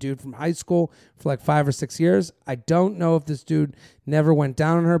dated some dude from high school for like 5 or 6 years. I don't know if this dude never went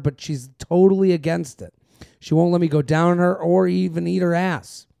down on her, but she's totally against it. She won't let me go down on her or even eat her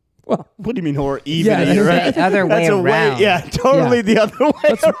ass. Well, what do you mean, or even? Yeah, either, that's right? the other way That's a around. Yeah, totally Yeah. the other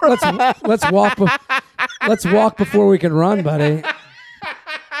way. around. let's walk. Let's walk before we can run, buddy.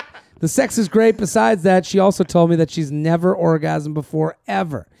 The sex is great. Besides that, she also told me that she's never orgasmed before,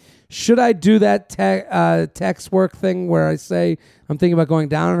 ever. Should I do that text work thing where I say I'm thinking about going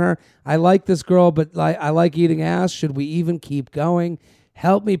down on her? I like this girl, but I like eating ass. Should we even keep going?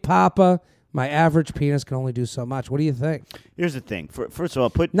 Help me, Papa. My average penis can only do so much. What do you think? Here's the thing. First of all,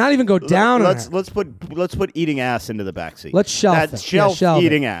 put Not even go down on her. Let's put eating ass into the backseat. Let's shelf that it. shelf Yeah, shelve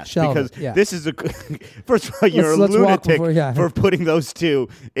eating it. ass Shelve because it, yeah. this is a. First of all, you're Let's a walk lunatic before- yeah. for putting those two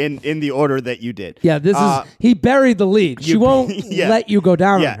in the order that you did. Yeah, this is he buried the lead. She won't yeah. let you go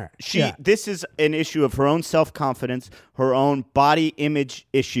down Yeah, on her. This is an issue of her own self-confidence, her own body image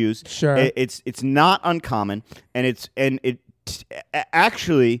issues. Sure. It's not uncommon, and it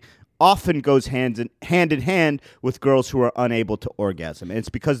actually often goes hand in hand with girls who are unable to orgasm. And it's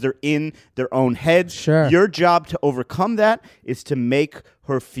because they're in their own heads. Sure. Your job to overcome that is to make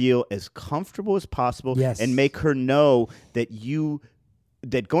her feel as comfortable as possible. Yes. And make her know that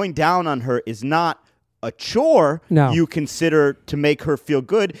that going down on her is not a chore No. you consider to make her feel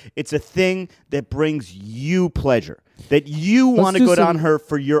good. It's a thing that brings you pleasure. That you want to do go some- down her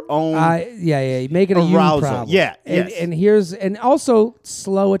for your own Yeah. Make it a you Arousal. problem. Yeah, And, yes. and also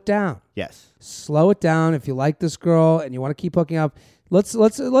slow it down. Yes. Slow it down. If you like this girl and you want to keep hooking up, let's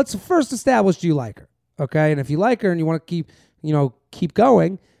first establish, do you like her? Okay. And if you like her and you want to keep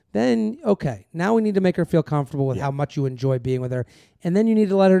going, then okay. Now we need to make her feel comfortable with how much you enjoy being with her. And then you need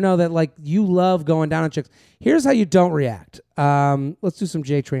to let her know that like you love going down on chicks. Here's how you don't react. Let's do some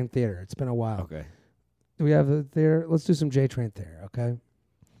J-Train theater. It's been a while. Okay. Do we have the theater? Let's do some J-Train theater, okay?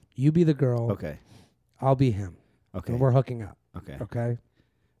 You be the girl. Okay. I'll be him. Okay. And we're hooking up, Okay. okay?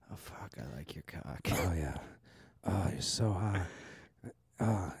 Oh fuck! I like your cock. Oh, yeah. Oh, you're so hot.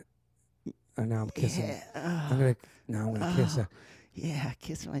 And now I'm kissing. I'm gonna kiss her. Yeah,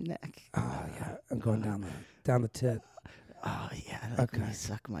 kiss my neck. Oh, yeah. I'm going down the tit. Oh yeah, I like when Okay. you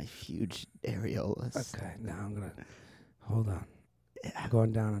suck my huge areolas. Okay, now I'm gonna hold on. I'm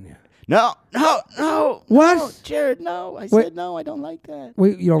going down on you. No. What? No, Jared, no. I Wait. said no, I don't like that.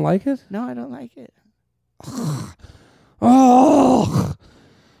 Wait, you don't like it? No, I don't like it. Oh,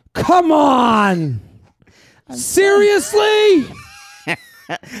 come on! Seriously?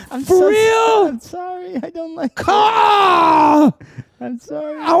 I'm For real? I'm sorry. I don't like Ah! I'm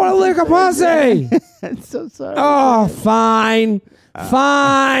sorry. I want to lick a pussy. I'm so sorry. Oh, fine.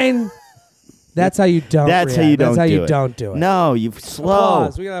 That's how you don't. That's how react. you don't That's how do you it. don't do it. No, you slow.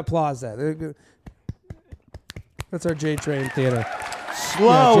 Applause. We gotta applause that. That's our J Train Theater.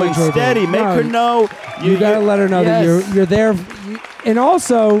 Slow and J-Train steady. Theater. Make No, her know. You got to let her know that you're there. And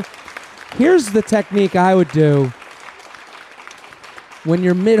also, here's the technique I would do. When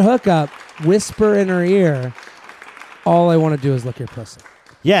you're mid-hookup, whisper in her ear, all I want to do is lick your pussy.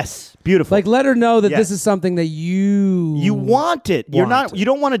 Yes, beautiful. Like, let her know that Yes. this is something that you want it. You're not. You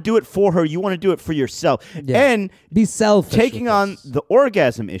don't want to do it for her. You want to do it for yourself. Yeah. And be selfish. taking with on this. the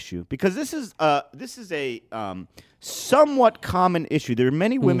orgasm issue, because this is a somewhat common issue. There are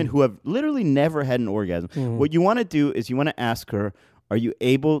many women who have literally never had an orgasm. What you want to do is you want to ask her, are you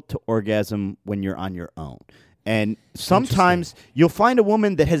able to orgasm when you're on your own? And sometimes you'll find a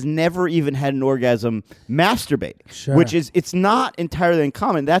woman that has never even had an orgasm masturbating, Sure. which is, it's not entirely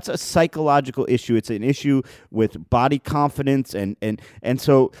uncommon. That's a psychological issue. It's an issue with body confidence. And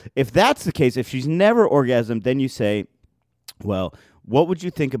so if that's the case, if she's never orgasmed, then you say, well, what would you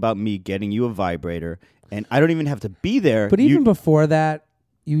think about me getting you a vibrator? And I don't even have to be there. But even before that,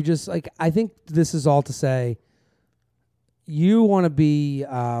 you just, like, I think this is all to say, you want to be,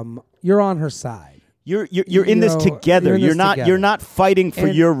 you're on her side. You're in this together. You're not fighting for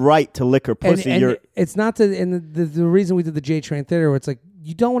your right to lick her pussy. And it's not to. And the reason we did the J Train Theater, where it's like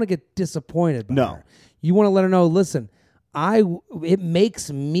you don't want to get disappointed by her. You want to let her know. Listen, it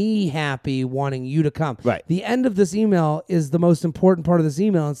makes me happy wanting you to come. Right. The end of this email is the most important part of this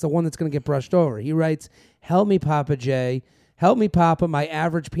email. It's the one that's going to get brushed over. He writes, "Help me, Papa J. Help me, Papa. My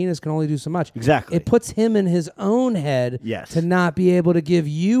average penis can only do so much." Exactly. It puts him in his own head to not be able to give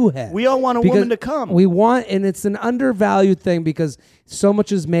you head. We all want a woman to come. We want, and it's an undervalued thing because so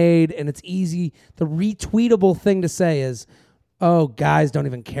much is made and it's easy. The retweetable thing to say is, oh, guys don't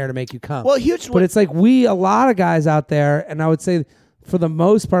even care to make you come. Well, but it's like a lot of guys out there, and I would say for the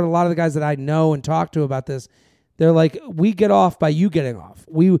most part, a lot of the guys that I know and talk to about this, they're like, we get off by you getting off.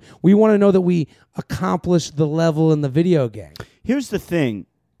 We want to know that we accomplished the level in the video game. Here's the thing,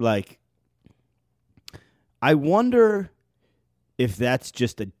 like, I wonder if that's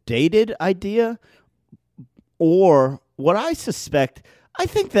just a dated idea, or what I suspect, I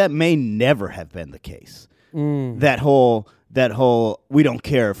think that may never have been the case. That whole we don't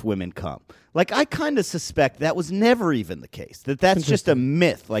care if women come. Like, I kind of suspect that was never even the case. That's just a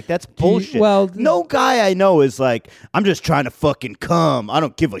myth. Like, that's bullshit. No guy I know is like, I'm just trying to fucking come. I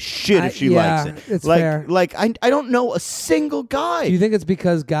don't give a shit if she likes it. It's like, fair. Like, I don't know a single guy. Do you think it's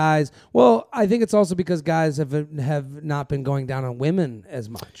because guys? Well, I think it's also because guys have not been going down on women as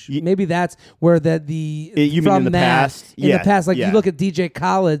much. Maybe that's where you mean in the past? In the past, like yeah. you look at DJ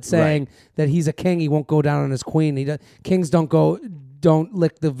Khaled saying that he's a king, he won't go down on his queen. Kings don't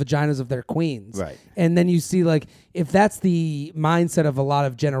lick the vaginas of their queens. Right. And then you see, like, if that's the mindset of a lot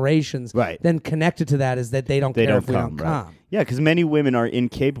of generations, then connected to that is that they don't care if we don't come. Yeah, because many women are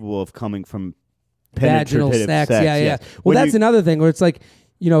incapable of coming from Vaginal penetrative sex. sex. Yeah. Well, that's another thing where it's like,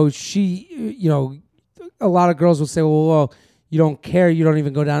 a lot of girls will say, well, you don't care. You don't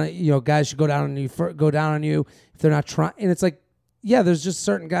even go down. Guys should go down on you if they're not trying. And it's like, yeah, there's just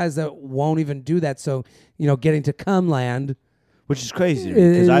certain guys that won't even do that. So, getting to cum land. Which is crazy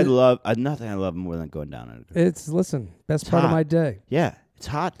because nothing I love more than going down on it. Best part of my day. Yeah, it's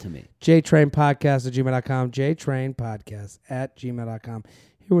hot to me. JTrainPodcast@gmail.com. JTrainPodcast@gmail.com.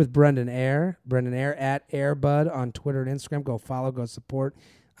 Here with Brendan Air. Brendan Air at Airbud on Twitter and Instagram. Go follow, go support.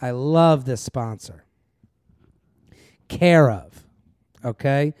 I love this sponsor. Care of.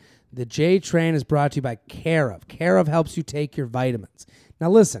 Okay? The J Train is brought to you by Care of. Care of helps you take your vitamins. Now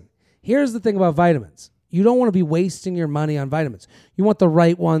listen, here's the thing about vitamins. You don't want to be wasting your money on vitamins. You want the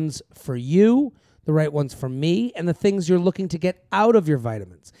right ones for you, the right ones for me, and the things you're looking to get out of your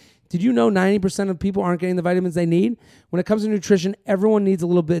vitamins. Did you know 90% of people aren't getting the vitamins they need? When it comes to nutrition, everyone needs a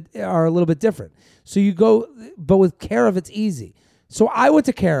little bit different. So you go, but with Care of, it's easy. So I went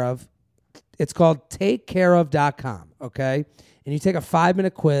to Care of. It's called takecareof.com, okay? And you take a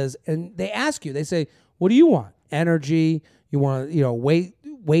 5-minute quiz, and they ask you, they say, what do you want? Energy, you want, weight,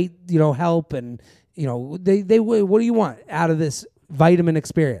 help, and they what do you want out of this vitamin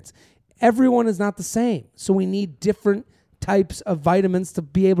experience? Everyone is not the same. So we need different types of vitamins to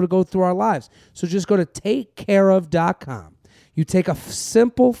be able to go through our lives. So just go to takecareof.com. You take a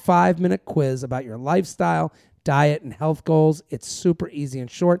simple 5-minute quiz about your lifestyle, diet, and health goals. It's super easy and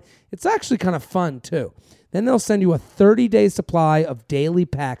short. It's actually kind of fun too. Then they'll send you a 30-day supply of daily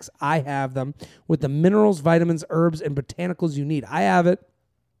packs. I have them with the minerals, vitamins, herbs, and botanicals you need. I have it.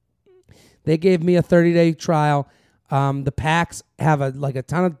 They gave me a 30-day trial. The packs have a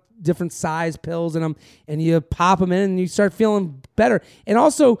ton of different size pills in them, and you pop them in, and you start feeling better. And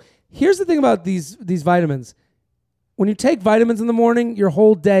also, here's the thing about these vitamins. When you take vitamins in the morning, your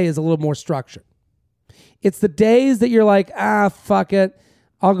whole day is a little more structured. It's the days that you're like, fuck it.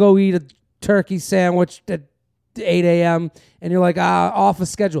 I'll go eat a turkey sandwich at 8 a.m. and you're like, off a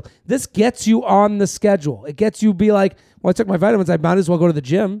schedule. This gets you on the schedule. It gets you be like, well, I took my vitamins. I might as well go to the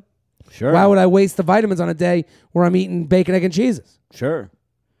gym. Sure. Why would I waste the vitamins on a day where I'm eating bacon, egg, and cheeses? Sure.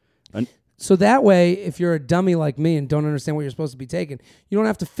 So that way, if you're a dummy like me and don't understand what you're supposed to be taking, you don't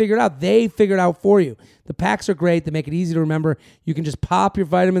have to figure it out. They figure it out for you. The packs are great. They make it easy to remember. You can just pop your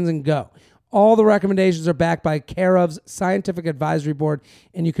vitamins and go. All the recommendations are backed by Care of's scientific advisory board,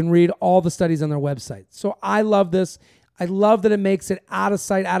 and you can read all the studies on their website. So I love this. I love that it makes it out of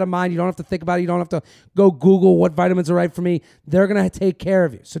sight, out of mind. You don't have to think about it. You don't have to go Google what vitamins are right for me. They're going to take care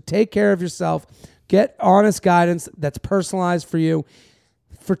of you. So take care of yourself. Get honest guidance that's personalized for you.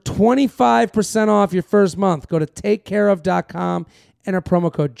 For 25% off your first month, go to takecareof.com, enter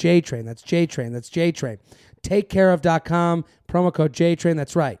promo code JTRAIN. That's JTRAIN. That's JTRAIN. Takecareof.com, promo code JTRAIN.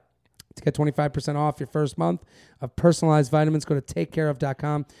 That's right. To get 25% off your first month of personalized vitamins, go to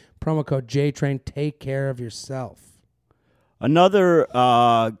takecareof.com, promo code JTRAIN. Take care of yourself. Another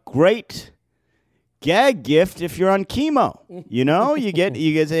great gag gift if you're on chemo. You know, you get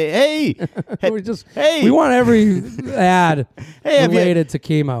say, hey, we want every ad related to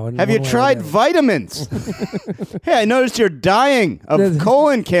chemo. Have you tried vitamins? Hey, I noticed you're dying of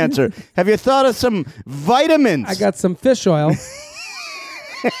colon cancer. Have you thought of some vitamins? I got some fish oil.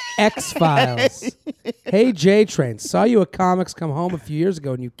 X-Files. Hey, J-Train. Saw you at Comics Come Home a few years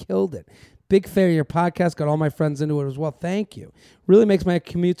ago and you killed it. Big fan of your podcast. Got all my friends into it as well. Thank you. Really makes my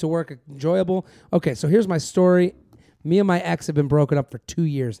commute to work enjoyable. Okay, so here's my story. Me and my ex have been broken up for 2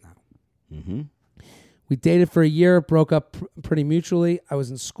 years now. Mm-hmm. We dated for a year, broke up pretty mutually. I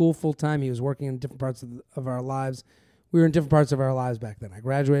was in school full time. He was working in different parts of our lives. We were in different parts of our lives back then. I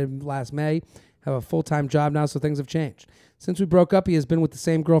graduated last May, have a full-time job now, so things have changed. Since we broke up, he has been with the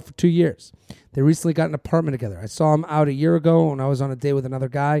same girl for 2 years. They recently got an apartment together. I saw him out a year ago when I was on a date with another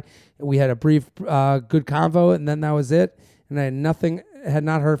guy. We had a brief, good convo, and then that was it. And I had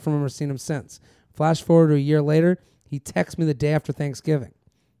not heard from him or seen him since. Flash forward to a year later, he texts me the day after Thanksgiving.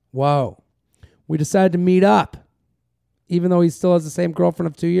 Whoa. We decided to meet up, even though he still has the same girlfriend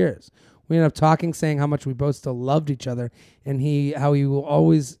of 2 years. We ended up talking, saying how much we both still loved each other, and how he will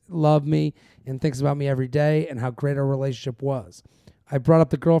always love me and thinks about me every day, and how great our relationship was. I brought up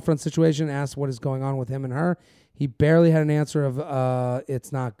the girlfriend situation, asked what is going on with him and her. He barely had an answer of,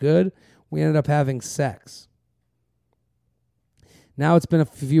 it's not good. We ended up having sex. Now it's been a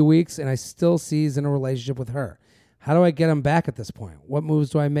few weeks, and I still see he's in a relationship with her. How do I get him back at this point? What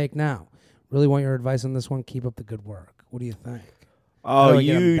moves do I make now? Really want your advice on this one. Keep up the good work. What do you think? Oh,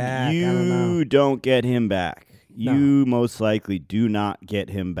 you don't get him back. No. You most likely do not get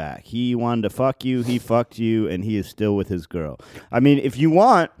him back. He wanted to fuck you, he fucked you, and he is still with his girl. I mean, if you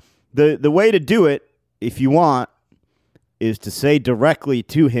want, the way to do it, if you want, is to say directly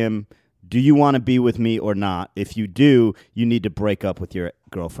to him, do you want to be with me or not? If you do, you need to break up with your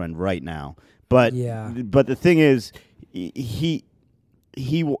girlfriend right now. But the thing is, he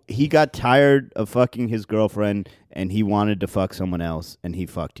got tired of fucking his girlfriend, and he wanted to fuck someone else, and he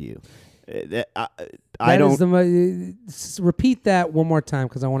fucked you. Repeat that one more time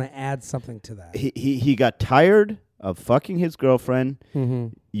because I want to add something to that. He got tired of fucking his girlfriend. Mm-hmm.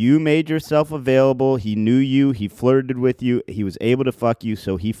 You made yourself available. He knew you. He flirted with you. He was able to fuck you,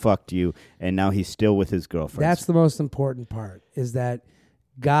 so he fucked you, and now he's still with his girlfriend. That's the most important part, is that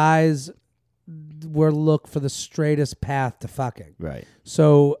guys will look for the straightest path to fucking. Right.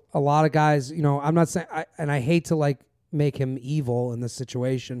 So a lot of guys, I'm not saying, and I hate to make him evil in this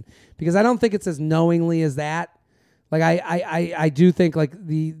situation because I don't think it's as knowingly as that. Like I do think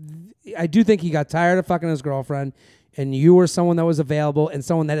I do think he got tired of fucking his girlfriend, and you were someone that was available and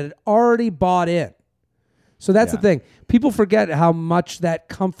someone that had already bought in. So that's the thing. People forget how much that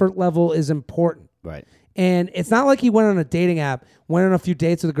comfort level is important. Right. And it's not like he went on a dating app, went on a few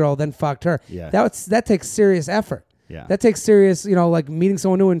dates with a girl, then fucked her. Yeah. That takes serious effort. Yeah. That takes serious, like meeting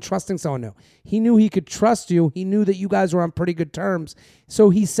someone new and trusting someone new. He knew he could trust you. He knew that you guys were on pretty good terms. So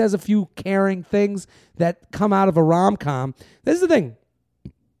he says a few caring things that come out of a rom-com. This is the thing.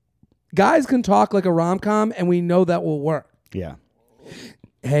 Guys can talk like a rom-com, and we know that will work. Yeah.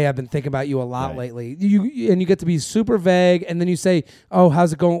 Hey, I've been thinking about you a lot lately. You get to be super vague, and then you say, oh,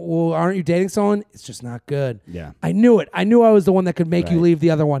 how's it going? Well, aren't you dating someone? It's just not good. Yeah. I knew it. I knew I was the one that could make you leave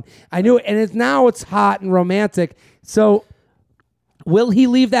the other one. I knew it, and now it's hot and romantic. So will he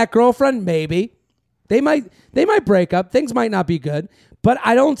leave that girlfriend? Maybe. They might break up. Things might not be good. But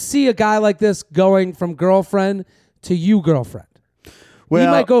I don't see a guy like this going from girlfriend to you girlfriend. Well, he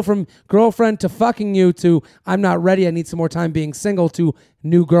might go from girlfriend to fucking you to I'm not ready, I need some more time being single to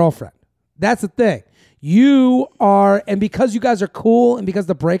new girlfriend. That's the thing. You are, and because you guys are cool and because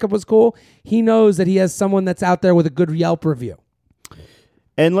the breakup was cool, he knows that he has someone that's out there with a good Yelp review.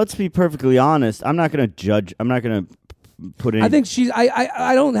 And let's be perfectly honest. I'm not going to judge. I'm not going to put any. I think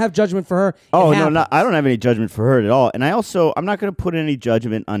I don't have judgment for her. Oh, no, I don't have any judgment for her at all. And I'm not going to put any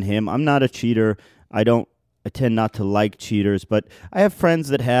judgment on him. I'm not a cheater. I tend not to like cheaters, but I have friends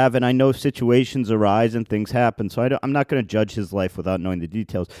that have, and I know situations arise and things happen. So I'm not going to judge his life without knowing the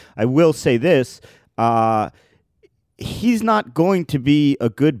details. I will say this. He's not going to be a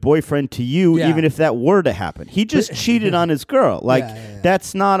good boyfriend to you, even if that were to happen. He just cheated on his girl.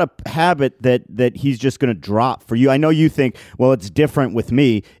 That's not a habit that he's just going to drop for you. I know you think, well, it's different with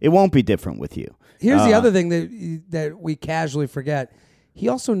me. It won't be different with you. Here's the other thing that we casually forget. He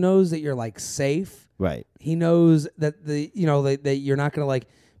also knows that you're like safe. Right. He knows that that you're not going to like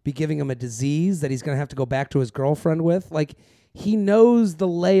be giving him a disease that he's going to have to go back to his girlfriend with. Like, he knows the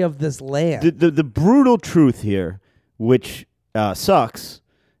lay of this land. The brutal truth here, which sucks,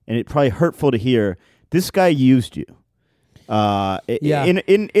 and it's probably hurtful to hear, this guy used you. In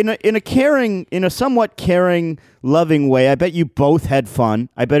a somewhat caring, loving way. I bet you both had fun.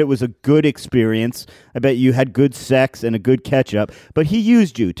 I bet it was a good experience. I bet you had good sex and a good catch up. But he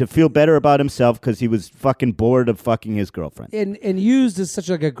used you to feel better about himself because he was fucking bored of fucking his girlfriend. And used is such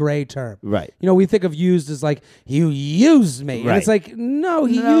like a gray term, right? We think of used as like you used me, and it's like no,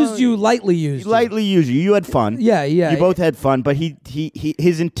 he used you, lightly used. Lightly used you. You had fun. Yeah. You both had fun, but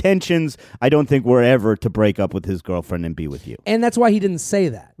his intentions, I don't think, were ever to break up with his girlfriend and be with you. And that's why he didn't say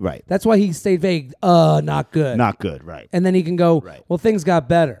that. Right. That's why he stayed vague. Not good. Not good, right. And then he can go, right. Well, things got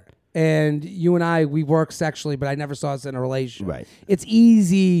better. And you and I, we work sexually, but I never saw us in a relationship. Right. It's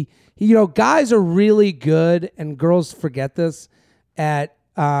easy. Guys are really good, and girls forget this, at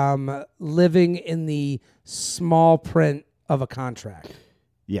living in the small print of a contract.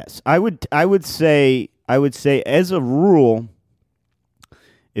 Yes. I would say as a rule,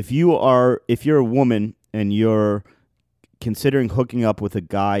 if you're a woman and you're considering hooking up with a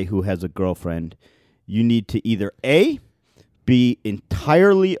guy who has a girlfriend, you need to either A, be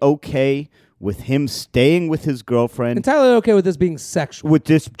entirely okay with him staying with his girlfriend. Entirely okay with this being sexual. With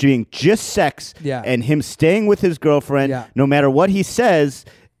this being just sex, and him staying with his girlfriend, no matter what he says,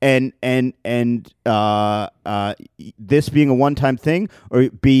 and this being a one-time thing, or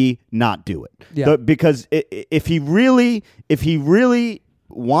B, not do it. Yeah. Because if he really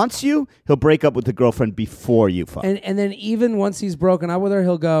wants you, he'll break up with the girlfriend before you fuck. And then even once he's broken up with her,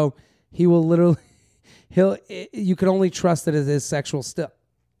 he will literally, you can only trust that it is sexual still.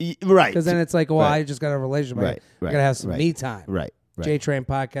 Right. Because then it's like, well, I just got a relationship. Right. I got to have some me time. Right.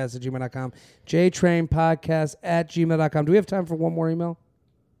 JTrainPodcast@gmail.com. JTrainPodcast@gmail.com. Do we have time for one more email?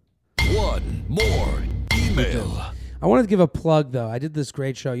 One more email. I wanted to give a plug, though. I did this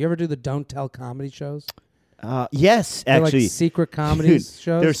great show. You ever do the Don't Tell comedy shows? Yes, They're actually. like secret comedy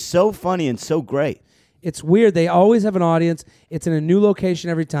shows. They're so funny and so great. It's weird. They always have an audience. It's in a new location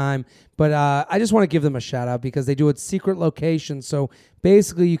every time. But I just want to give them a shout out because they do it secret locations. So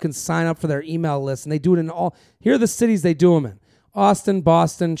basically you can sign up for their email list, and they do it in all. Here are the cities they do them in: Austin,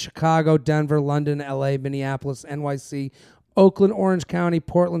 Boston, Chicago, Denver, London, LA, Minneapolis, NYC, Oakland, Orange County,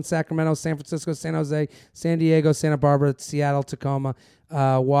 Portland, Sacramento, San Francisco, San Jose, San Diego, Santa Barbara, Seattle, Tacoma,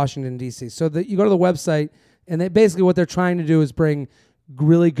 Washington, D.C. So you go to the website, and basically what they're trying to do is bring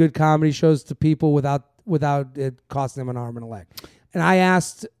really good comedy shows to people without it costing them an arm and a leg. And I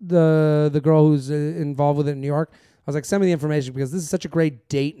asked the girl who's involved with it in New York, I was like, send me the information because this is such a great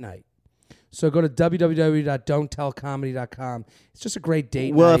date night. So go to www.don'ttellcomedy.com. It's just a great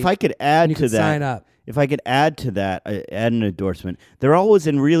date night. Well, if I could add to that. Sign up. If I could add to that, add an endorsement, they're always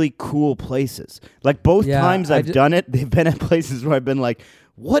in really cool places. Like both times I've done it, they've been at places where I've been like,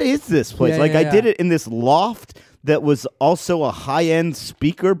 what is this place? I did it in this loft that was also a high-end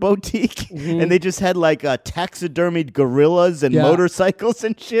speaker boutique, and they just had like taxidermied gorillas and motorcycles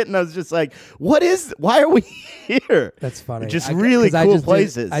and shit, and I was just like, why are we here? That's funny. Just really cool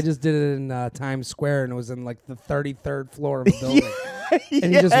places. I just did it in Times Square, and it was in like the 33rd floor of a building.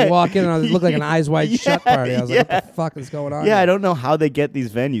 And you just walk in, and it looked like an Eyes Wide Shut party. I was like, what the fuck is going on? Yeah, here? I don't know how they get these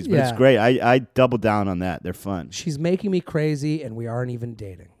venues, but it's great. I double down on that. They're fun. She's making me crazy, and we aren't even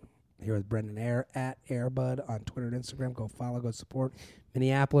dating. Here with Brendan Air at Airbud on Twitter and Instagram. Go follow, go support.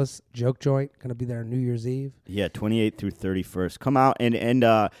 Minneapolis, Joke Joint, going to be there New Year's Eve. Yeah, 28th through 31st. Come out and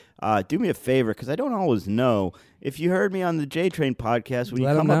do me a favor, because I don't always know. If you heard me on the J Train podcast, when you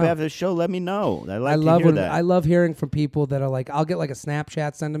come up after the show, let me know. I love to hear that. I love hearing from people that are like, I'll get like a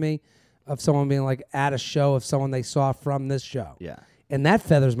Snapchat sent to me of someone being like at a show of someone they saw from this show. Yeah. And that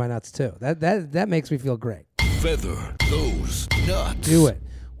feathers my nuts too. That makes me feel great. Feather those nuts. Do it.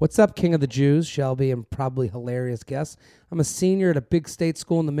 What's up, King of the Jews, Shelby, and probably hilarious guest. I'm a senior at a big state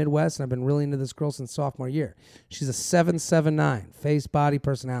school in the Midwest, and I've been really into this girl since sophomore year. She's a 7'7", face, body,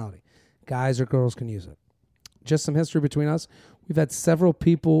 personality. Guys or girls can use it. Just some history between us. We've had several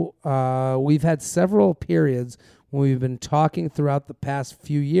periods when we've been talking throughout the past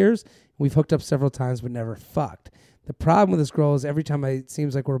few years. We've hooked up several times but never fucked. The problem with this girl is every time it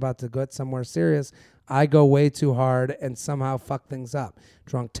seems like we're about to get somewhere serious, I go way too hard and somehow fuck things up.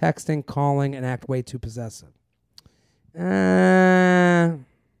 Drunk texting, calling, and act way too possessive.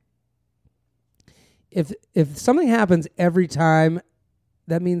 If something happens every time,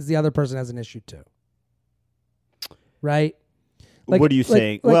 that means the other person has an issue too. Right? What are you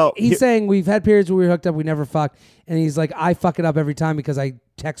saying? Well, he's saying we've had periods where we hooked up, we never fucked, and he's like, I fuck it up every time because I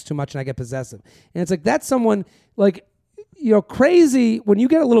text too much and I get possessive. And it's like, that's someone like, crazy. When you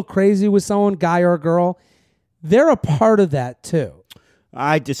get a little crazy with someone, guy or girl, they're a part of that too.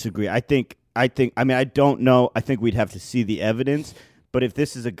 I disagree. I don't know. I think we'd have to see the evidence. But if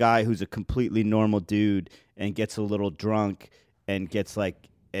this is a guy who's a completely normal dude and gets a little drunk and gets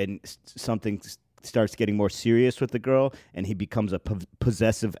something starts getting more serious with the girl and he becomes a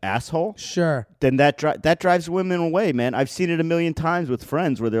possessive asshole, sure, then that drives women away, man. I've seen it a million times with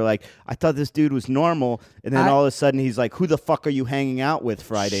friends where they're like, I thought this dude was normal, and then all of a sudden he's like, who the fuck are you hanging out with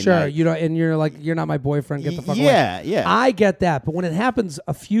Friday night? Sure, and you're like, you're not my boyfriend, get the fuck away. Yeah. I get that, but when it happens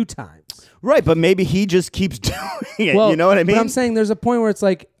a few times. Right, but maybe he just keeps doing it, well, you know what I mean? But I'm saying there's a point where it's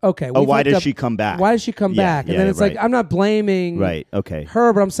like, okay. Why does she come back? Why does she come back? And then it's like, I'm not blaming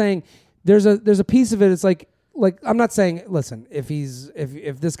her, but I'm saying there's a piece of it, it's like I'm not saying, listen, if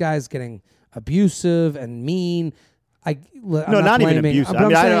this guy's getting abusive and mean, not even abusive.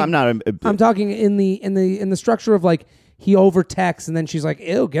 I'm talking in the structure of like he over texts and then she's like,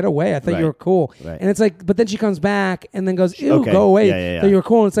 ew, get away. I thought you were cool. Right. And it's like, but then she comes back and then goes, ew, go away. Yeah. Thought you were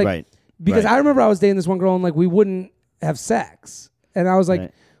cool. And it's like, because I remember I was dating this one girl and like we wouldn't have sex. And I was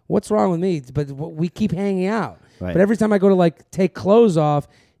like, what's wrong with me? But we keep hanging out. Right. But every time I go to like take clothes off,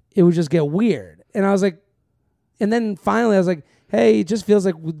 it would just get weird. And I was like, and then finally I was like, hey, it just feels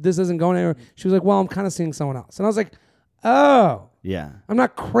like this isn't going anywhere. She was like, well, I'm kind of seeing someone else. And I was like, oh, yeah, I'm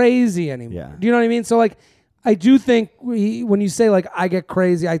not crazy anymore. Yeah. Do you know what I mean? So like, I do think when you say like, I get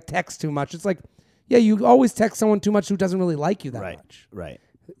crazy, I text too much. It's like, yeah, you always text someone too much who doesn't really like you that much. Right.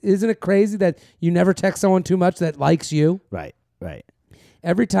 Isn't it crazy that you never text someone too much that likes you? Right.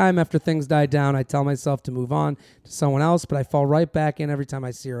 Every time after things die down, I tell myself to move on to someone else, but I fall right back in every time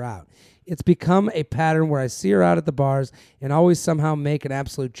I see her out. It's become a pattern where I see her out at the bars and always somehow make an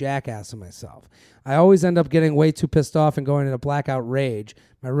absolute jackass of myself. I always end up getting way too pissed off and going into blackout rage.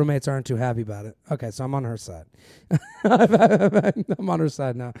 My roommates aren't too happy about it. Okay, so I'm on her side. I'm on her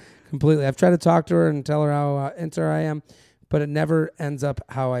side now completely. I've tried to talk to her and tell her how into her I am, but it never ends up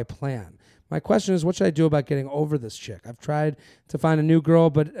how I plan. My question is, what should I do about getting over this chick? I've tried to find a new girl,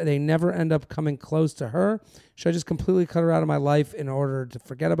 but they never end up coming close to her. Should I just completely cut her out of my life in order to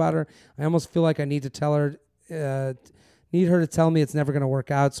forget about her? I almost feel like I need to tell her, need her to tell me it's never going to work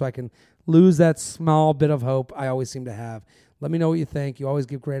out so I can lose that small bit of hope I always seem to have. Let me know what you think. You always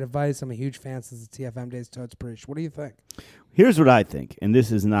give great advice. I'm a huge fan since the TFM days. Totes Preach. What do you think? Here's what I think, and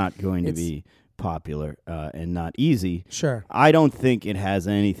this is not going to be popular and not easy. Sure. I don't think it has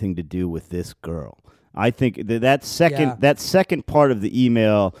anything to do with this girl. I think that second part of the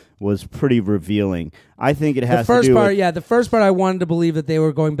email was pretty revealing. I think it has to do with... the first part I wanted to believe that they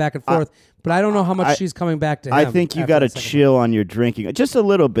were going back and forth, but I don't know how much she's coming back to him. I think you got to chill on your drinking. Just a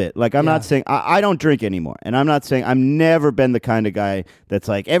little bit. Like, I'm not saying... I don't drink anymore, and I'm not saying... I've never been the kind of guy that's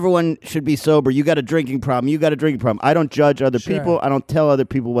like, everyone should be sober. You got a drinking problem. I don't judge other people. I don't tell other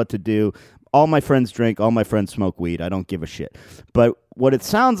people what to do. All my friends drink. All my friends smoke weed. I don't give a shit. But what it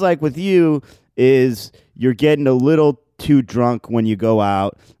sounds like with you is you're getting a little too drunk when you go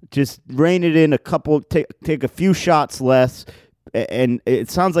out. Just rein it in a couple, take a few shots less, and it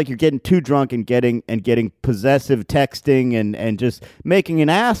sounds like you're getting too drunk and getting possessive texting and just making an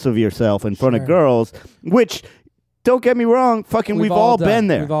ass of yourself in front of girls, which... Don't get me wrong, we've all been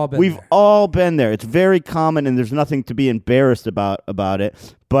there. We've all been there. It's very common, and there's nothing to be embarrassed about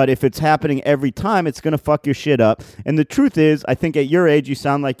it. But if it's happening every time, it's going to fuck your shit up. And the truth is, I think at your age, you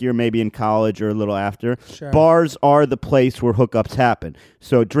sound like you're maybe in college or a little after. Sure. Bars are the place where hookups happen.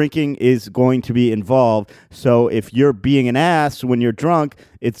 So drinking is going to be involved. So if you're being an ass when you're drunk,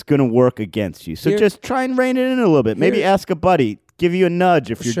 it's going to work against you. So just try and rein it in a little bit. Maybe ask a buddy. Give you a nudge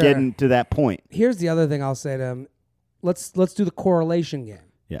if you're getting to that point. Here's the other thing I'll say to him. Let's do the correlation game.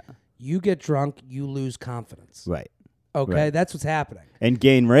 Yeah. You get drunk, you lose confidence. Right. Okay, that's what's happening. And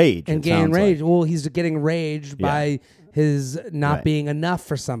gain rage. Well, he's getting raged by his not Right. being enough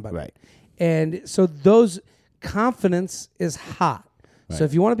for somebody. Right. And so those confidence is hot. So Right.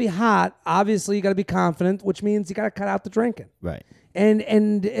 if you want to be hot, obviously you got to be confident, which means you got to cut out the drinking. Right. And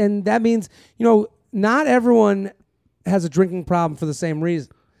that means, not everyone has a drinking problem for the same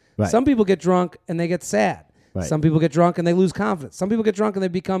reason. Right. Some people get drunk and they get sad. Right. Some people get drunk and they lose confidence. Some people get drunk and they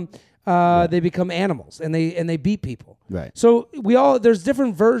become animals and they beat people. Right. So there's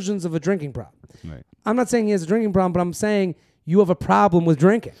different versions of a drinking problem. Right. I'm not saying he has a drinking problem, but I'm saying you have a problem with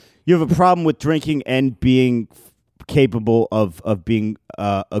drinking. You have a problem with drinking and being capable of being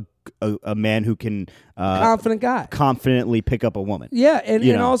a man who can Confident guy. confidently pick up a woman. Yeah,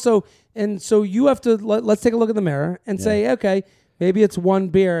 You know. so you have to let's take a look in the mirror and say, okay, maybe it's one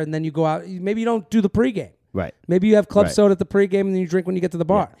beer, and then you go out. Maybe you don't do the pregame. Right. Maybe you have club Right. soda at the pregame, and then you drink when you get to the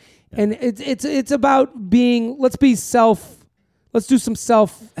bar. Yeah. And it's about being. Let's do some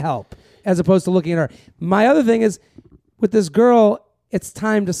self help as opposed to looking at her. My other thing is with this girl, it's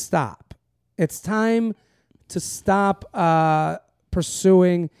time to stop. It's time to stop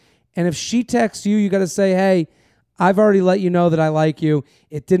pursuing. And if she texts you, you got to say, hey, I've already let you know that I like you.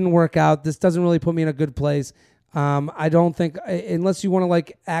 It didn't work out. This doesn't really put me in a good place. I don't think, unless you want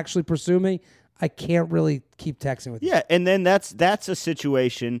to actually pursue me, I can't really keep texting with you. Yeah, and then that's a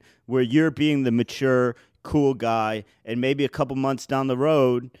situation where you're being the mature, cool guy, and maybe a couple months down the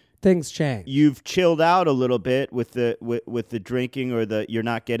road, Things change. you've chilled out a little bit with the drinking, or you're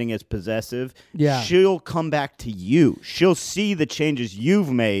not getting as possessive. Yeah. She'll come back to you. She'll see the changes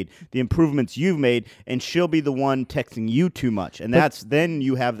you've made, the improvements you've made, and she'll be the one texting you too much. And then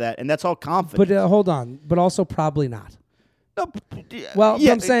you have that, and that's all confidence. But hold on. But also probably not. Well,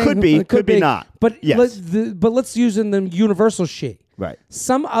 yeah, I'm saying it could be not. But yes, let's use in the universal she. right.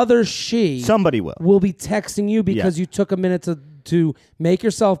 Some other she Somebody will. be texting you because Yeah. you took a minute to make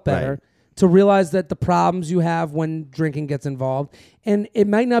yourself better, Right. to realize that the problems you have when drinking gets involved. And it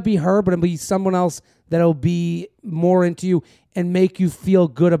might not be her, but it'll be someone else that'll be more into you and make you feel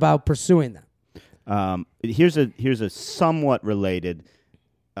good about pursuing them. Here's a somewhat related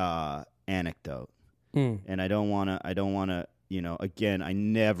anecdote, and I don't want to. Again, I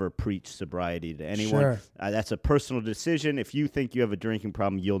never preach sobriety to anyone. Sure. That's a personal decision. If you think you have a drinking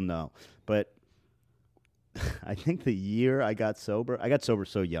problem, you'll know. But I think the year I got sober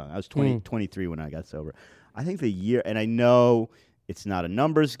so young. I was 23 when I got sober. I think the year, and I know it's not a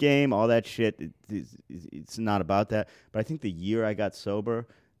numbers game, all that shit. It's not about that. But I think the year I got sober,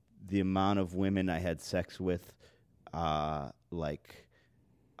 the amount of women I had sex with,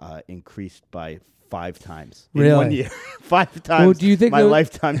 increased by 5 times in Really? 1 year. 5 times. Well, do you think my that-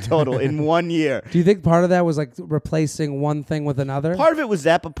 lifetime total in 1 year? Do you think part of that was replacing one thing with another? Part of it was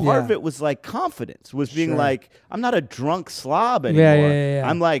that, but part Yeah. of it was confidence. Was being Sure. I'm not a drunk slob anymore. Yeah.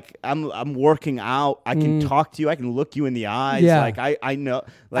 I'm working out. I can talk to you. I can look you in the eyes. Yeah. I know.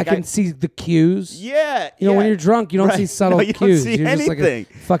 I can see the cues. Yeah. When you're drunk, you don't Right. see subtle No, you don't cues. see You're just like a anything.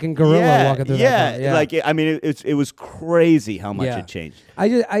 fucking gorilla walking through that. Yeah. It was crazy how much Yeah. it changed.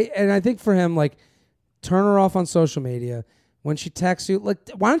 I think for him, turn her off on social media. When she texts you,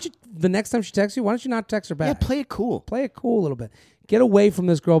 why don't you, the next time she texts you, why don't you not text her back? Yeah, play it cool. Play it cool a little bit. Get away from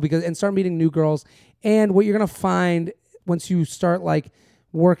this girl and start meeting new girls. And what you're going to find once you start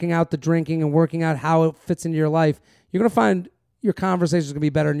working out the drinking and working out how it fits into your life, you're going to find your conversations are going to be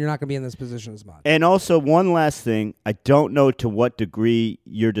better and you're not going to be in this position as much. And also, one last thing. I don't know to what degree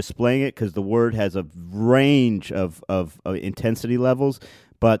you're displaying it, because the word has a range of intensity levels.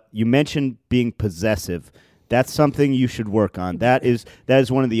 But you mentioned being possessive. That's something you should work on. That is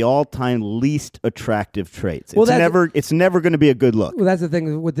one of the all-time least attractive traits. Well, It's never going to be a good look. Well, that's the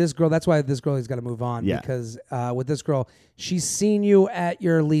thing with this girl. That's why this girl has got to move on. Yeah. Because with this girl, she's seen you at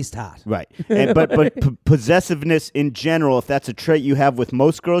your least hot. Right. But possessiveness in general, if that's a trait you have with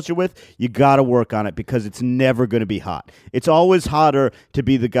most girls you're with, you got to work on it, because it's never going to be hot. It's always hotter to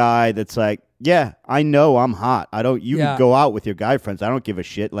be the guy that's yeah, I know I'm hot. You can go out with your guy friends. I don't give a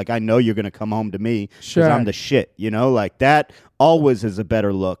shit. I know you're going to come home to me because Sure. I'm the shit. That always is a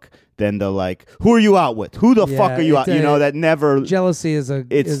better look than the who are you out with? Who the fuck are you out? That never. Jealousy is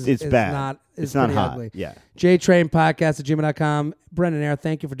It's bad. Not, It's not pretty hot. ugly. Yeah. JTrainPodcast@gmail.com. Brendan Air,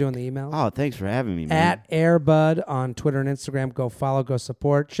 thank you for doing the email. Oh, thanks for having me, man. At Airbud on Twitter and Instagram. Go follow, go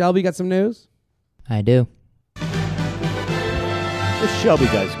support. Shelby, got some news? I do. This Shelby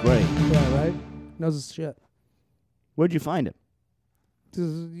guy's great. Yeah, right? Knows his shit. Where'd you find him?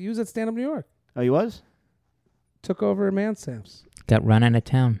 He was at Stand Up New York. Oh, he was? Took over Man Sam's. Got run out of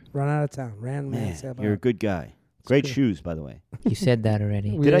town. Run out of town. Ran Man Man, Sam's. you're a good guy. Great shoes, by the way. You said that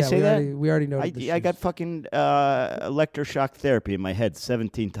already. Did I say that? We already know. I got fucking electroshock therapy in my head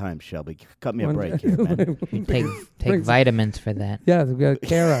 17 times, Shelby. Cut me a break here, man. You take vitamins for that. Yeah, we got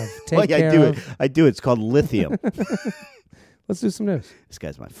care of. Take Well, care of. I do it. It's called lithium. Let's do some news. This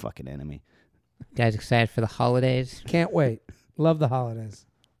guy's my fucking enemy. Guys excited for the holidays? Can't wait. Love the holidays.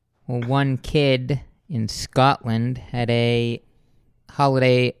 Well, one kid in Scotland had a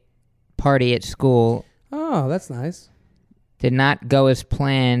holiday party at school. Oh, that's nice. Did not go as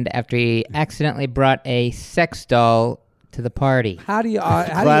planned after he accidentally brought a sex doll to the party. How do you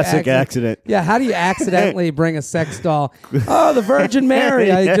Classic accident. Yeah, how do you accidentally bring a sex doll? Oh, the Virgin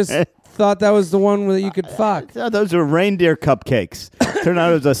Mary. I just thought that was the one that you could fuck. Oh, those are reindeer cupcakes. Turned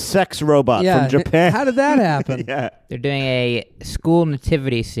out it was a sex robot from Japan. How did that happen? Yeah. They're doing a school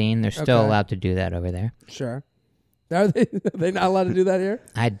nativity scene. They're still Okay. allowed to do that over there. Sure. Are they not allowed to do that here?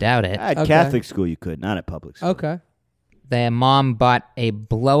 I doubt it. At Okay. Catholic school, you could, not at public school. Okay. The mom bought a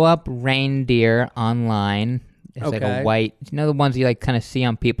blow-up reindeer online. It's like Okay. a white, you know, the ones you like kind of see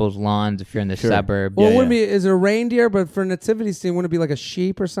on people's lawns if you're in the Sure. suburbs. Well, Yeah, wouldn't be? Is it a reindeer? But for nativity scene, wouldn't it be like a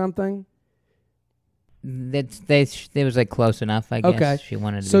sheep or something? It was like close enough, I guess. Okay. She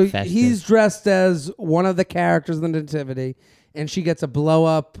wanted to So be festive. he's dressed as one of the characters in the nativity, and she gets a blow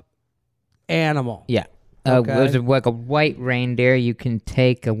up animal. Yeah. Okay. It was like a white reindeer. You can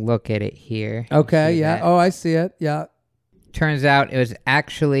take a look at it here. Okay. See Yeah. that? Oh, I see it. Yeah. Turns out it was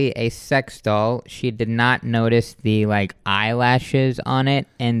actually a sex doll. She did not notice the like eyelashes on it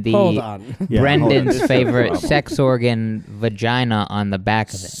and Hold the on. Yeah, Brendan's hold on. favorite sex organ vagina on the back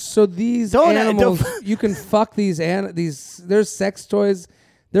of it. So these Don't- animals, you can fuck these. There's sex toys.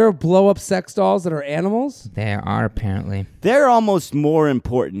 There are blow up sex dolls that are animals. There are apparently. They're almost more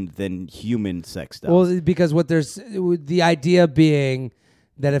important than human sex dolls. Well, because the idea being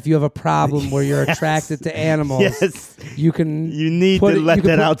that if you have a problem where you're attracted to animals, yes, you can you need put to it- let you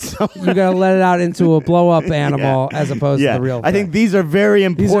can that put- out somewhere. you gotta let it out into a blow up animal as opposed yeah, to the real. I think thing. these are very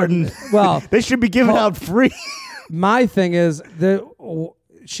These are- important. well, they should be given out free. my thing is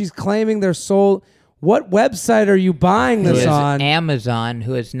she's claiming they're sold. What website are you buying Who this is on? Amazon,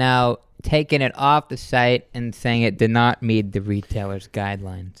 who has now taken it off the site and saying it did not meet the retailer's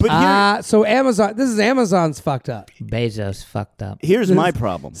guidelines. But So Amazon. This is Amazon's fucked up. Bezos fucked up. here's my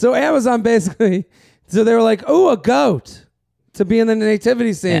problem. So Amazon basically. So they were like, "Oh, a goat to be in the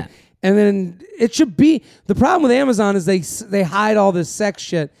nativity scene," Yeah. and then it should be. The problem with Amazon is they hide all this sex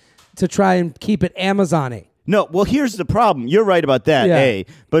shit to try and keep it Amazon-y. No, well, here's the problem. You're right about that, Yeah. A.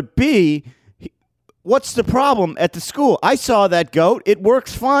 But B, what's the problem at the school? I saw that goat. It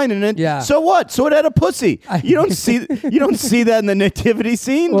works fine, and Yeah. so what? So it had a pussy. You don't see that in the nativity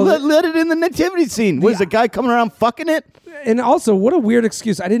scene. Well, let it in the nativity scene. Was a guy coming around fucking it? And also, what a weird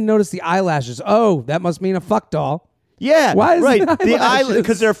excuse. I didn't notice the eyelashes. Oh, that must mean a fuck doll. Yeah, Why is right? the The eyelashes?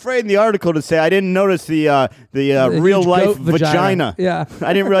 because they're afraid in the article to say I didn't notice the real huge life goat vagina. Yeah.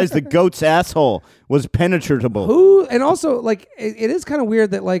 I didn't realize the goat's asshole was penetratable. Who? And also, like, it is kind of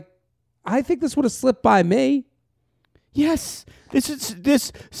weird that, like, I think this would have slipped by me. Yes.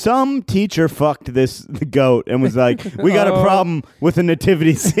 This some teacher fucked the goat and was like, "We got a problem with the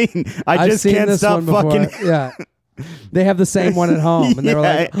nativity scene. I I've just seen can't this stop one before. fucking." Yeah. They have the same one at home, and they were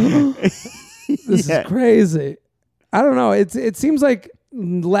like, "This Yeah. is crazy." I don't know. It seems like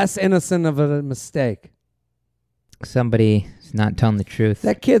less innocent of a mistake. Somebody is not telling the truth.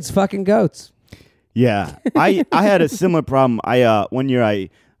 That kid's fucking goats. Yeah, I had a similar problem. One year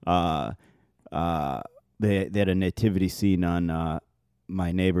they had a nativity scene on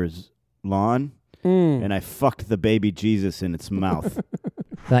my neighbor's lawn, and I fucked the baby Jesus in its mouth.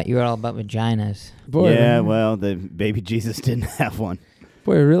 Thought you were all about vaginas. Boy, Yeah, well, the baby Jesus didn't have one.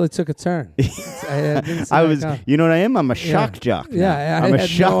 boy, it really took a turn. I didn't see I that was, coming. you know what I am? I'm a shock jock. now. Yeah, I I'm a had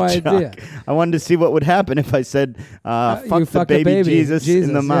shock no jock. idea. I wanted to see what would happen if I said, you fuck the fucked a baby, baby, Jesus in the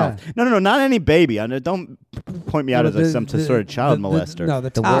Jesus, mouth. yeah. No, not any baby. Don't point me out as some sort of child molester. No,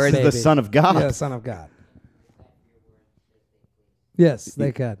 the The top word- This is the baby. Son of God. Yeah, the Son of God. Yes,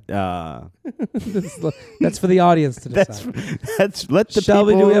 they could. That's for the audience to decide. That's let the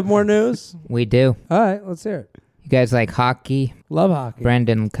Shelby, people. do we have more news? We do. All right, let's hear it. You guys like hockey? Love hockey.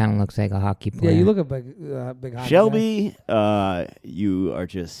 Brendan kind of looks like a hockey player. Yeah, you look a big hockey guy. Shelby, you are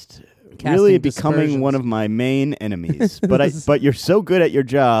just Casting really becoming dispersions. one of my main enemies. But you're so good at your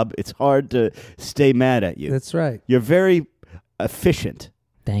job, it's hard to stay mad at you. That's right. You're very efficient.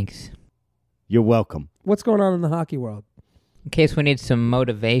 Thanks. You're welcome. What's going on in the hockey world? In case we need some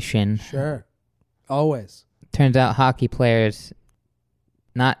motivation, Sure. Always. turns out hockey players,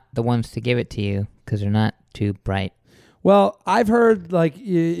 not the ones to give it to you because they're not too bright. Well, I've heard like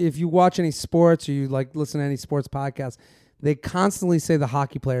if you watch any sports or you like listen to any sports podcast, they constantly say the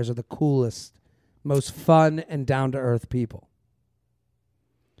hockey players are the coolest, most fun and down to earth people.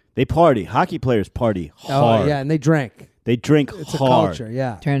 They party. Hockey players party hard. Oh yeah, and they drink. They drink It's hard. a culture.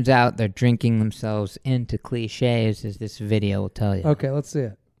 Yeah. Turns out they're drinking themselves into cliches, as this video will tell you. Okay, let's see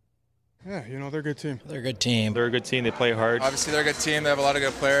it. Yeah, they're a good team. They're a good team. They're a good team. They play hard. Obviously, they're a good team. They have a lot of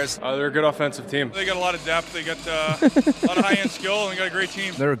good players. They're a good offensive team. They got a lot of depth. They got a lot of high-end skill, and they got a great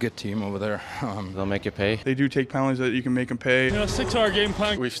team. They're a good team over there. They'll make you pay. They do take penalties that you can make them pay. Stick to our game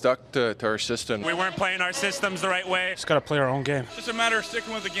plan. We've stuck to our system. We weren't playing our systems the right way. Just got to play our own game. It's just a matter of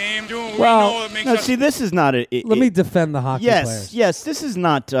sticking with the game, doing what Well, we know that makes No, us. see, this is not a. Let me defend the hockey players. Yes, this is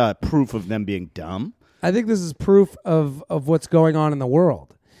not proof of them being dumb. I think this is proof of what's going on in the world.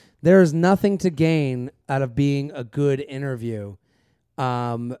 There is nothing to gain out of being a good interview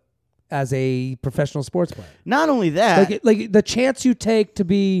as a professional sports player. Not only that, Like the chance you take to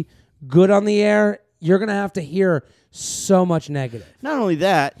be good on the air, you're going to have to hear so much negative. Not only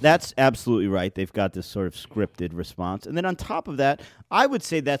that, that's absolutely right. They've got this sort of scripted response. And then on top of that, I would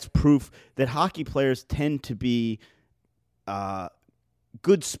say that's proof that hockey players tend to be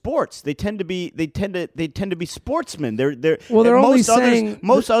good sports. They tend to be sportsmen. They're only saying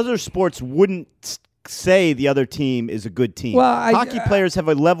most other sports wouldn't say the other team is a good team. Well, hockey players have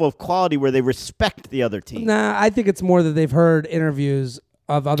a level of quality where they respect the other team. Nah, I think it's more that they've heard interviews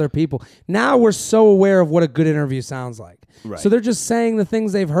of other people. Now we're so aware of what a good interview sounds like. Right. So they're just saying the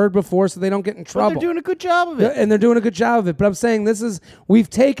things they've heard before so they don't get in But trouble. they're doing a good job of it. And they're doing a good job of it. But I'm saying we've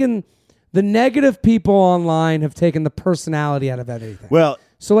taken the negative people online have taken the personality out of everything. Well,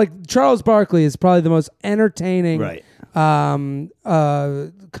 so like Charles Barkley is probably the most entertaining right.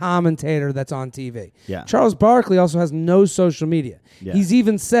 Commentator that's on TV. Yeah. Charles Barkley also has no social media. Yeah. He's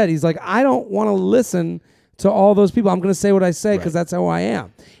even said, he's like, I don't want to listen to all those people. I'm going to say what I say because Right. that's how I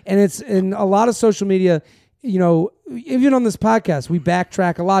am. And it's in a lot of social media, even on this podcast, we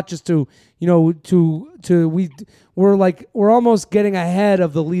backtrack a lot just to we're almost getting ahead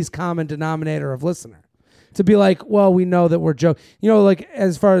of the least common denominator of listener. To be like, well, we know that we're joking. Like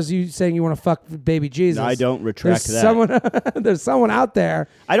as far as you saying you want to fuck baby Jesus. No, I don't retract that. There's someone out there.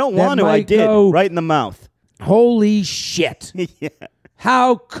 I don't that want to. I might did. go, Right in the mouth. Holy shit. Yeah.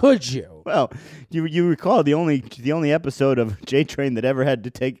 How could you? Well, you recall the only episode of J Train that ever had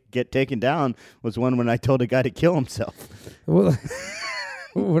to get taken down was one when I told a guy to kill himself. Well,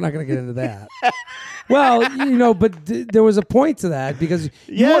 we're not going to get into that. Well, but there was a point to that because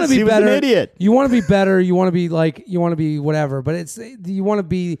you want to be he was better. an idiot. You want to be better. You want to be whatever. But you want to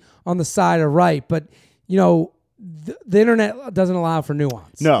be on the side of right. But the internet doesn't allow for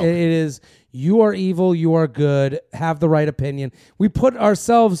nuance. No, it is you are evil. You are good. Have the right opinion. We put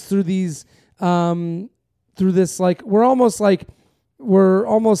ourselves through these through this we're almost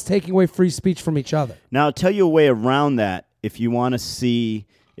taking away free speech from each other. Now I'll tell you a way around that if you want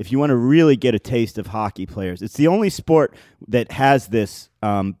to really get a taste of hockey players. It's the only sport that has this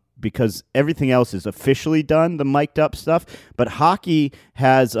because everything else is officially done, the mic'd up stuff. But hockey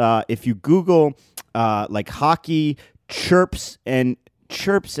has, if you Google hockey chirps and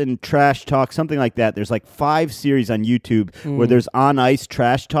trash talk, something like that. There's 5 series on YouTube where there's on ice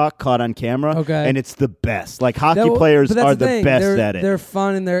trash talk caught on camera. Okay. And it's the best. Hockey players are the best at it. They're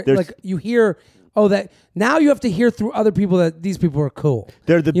fun and they're you hear. Oh, that now you have to hear through other people that these people are cool.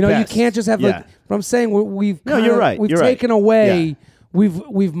 They're the best. You can't just have Yeah. But I'm saying we've you're right. We've You're right. taken away. Yeah.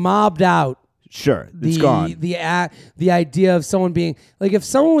 We've mobbed out. Sure, it's gone. The idea of someone being if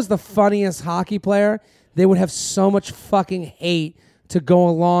someone was the funniest hockey player, they would have so much fucking hate to go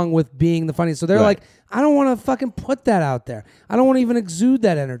along with being the funniest. So they're Right. I don't want to fucking put that out there. I don't want to even exude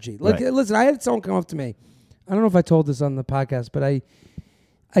that energy. Right. Listen, I had someone come up to me. I don't know if I told this on the podcast, but I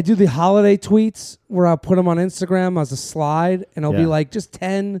do the holiday tweets where I'll put them on Instagram as a slide, and it'll be just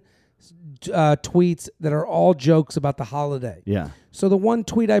 10 tweets that are all jokes about the holiday. Yeah. So the one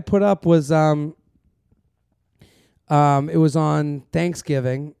tweet I put up was it was on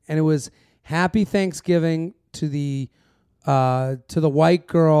Thanksgiving, and it was Happy Thanksgiving to the white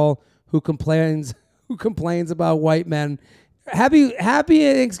girl who complains about white men. Happy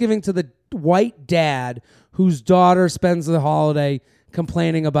Thanksgiving to the white dad whose daughter spends the holiday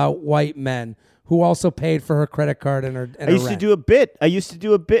complaining about white men who also paid for her credit card and her I used to do a bit.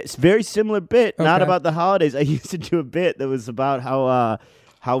 It's a very similar bit, not Okay. about the holidays. I used to do a bit that was about how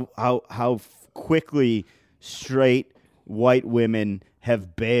quickly straight white women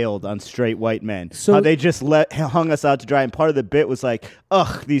have bailed on straight white men. So- How they just hung us out to dry. And part of the bit was like,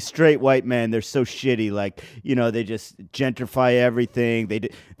 ugh, these straight white men, they're so shitty. Like, they just gentrify everything.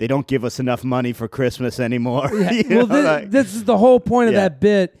 They don't give us enough money for Christmas anymore. Yeah. This is the whole point of Yeah. that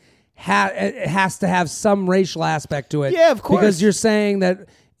bit. It has to have some racial aspect to it. Yeah, of course. Because you're saying that,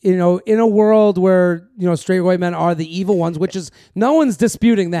 in a world where, straight white men are the evil ones, which is, no one's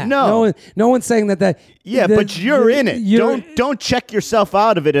disputing that. No. No one's saying that. Yeah, but you're in it. Don't check yourself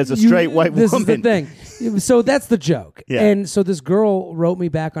out of it as a straight white this woman. This is the thing. So that's the joke. Yeah. And so this girl wrote me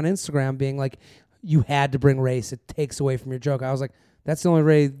back on Instagram being like, you had to bring race. It takes away from your joke. I was like, that's the only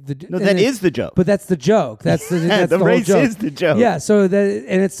way. No, that is the joke. But that's the joke. That's the the whole race joke. is the joke. Yeah. So and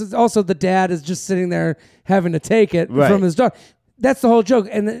it's also the dad is just sitting there having to take it Right. from his daughter. That's the whole joke.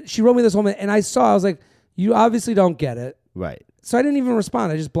 And then she wrote me this whole minute, and I was like, you obviously don't get it. Right. So I didn't even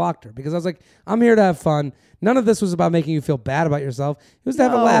respond. I just blocked her because I was like, I'm here to have fun. None of this was about making you feel bad about yourself. It was to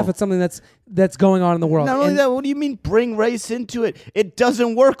have a No. laugh at something that's going on in the world. Not only And- that, what do you mean bring race into it? It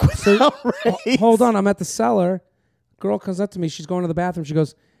doesn't work without race. Hold on, I'm at the cellar. Girl comes up to me. She's going to the bathroom. She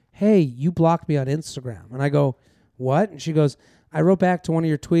goes, hey, you blocked me on Instagram. And I go, what? And she goes, I wrote back to one of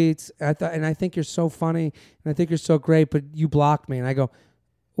your tweets, and I think you're so funny, and I think you're so great, but you blocked me. And I go,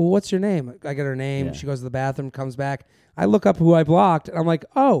 well, what's your name? I get her name. Yeah. She goes to the bathroom, comes back. I look up who I blocked, and I'm like,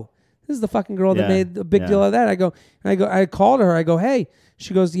 oh, this is the fucking girl that Yeah. made a big Yeah. deal of that. I called her. I go, hey.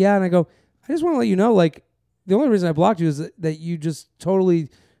 She goes, yeah. And I go, I just want to let you know, like, the only reason I blocked you is that you just totally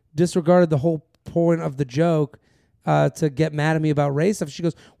disregarded the whole point of the joke to get mad at me about race stuff. She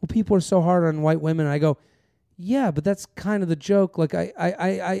goes, well, people are so hard on white women. And I go, yeah, but that's kind of the joke. Like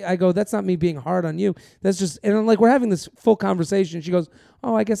I go, that's not me being hard on you. That's just, and I'm like, we're having this full conversation. She goes,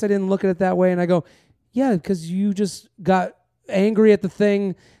 oh, I guess I didn't look at it that way. And I go, yeah, because you just got angry at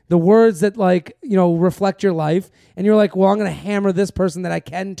the words that reflect your life. And you're like, well, I'm going to hammer this person that I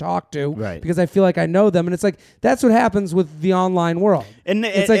can talk to Right. because I feel like I know them. And it's like, that's what happens with the online world. And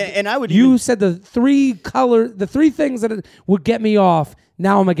It's like, and I would you even, said the three things that would get me off.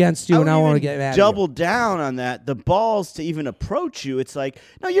 Now I'm against you, and I want to get mad. double down on that. The balls to even approach you. It's like,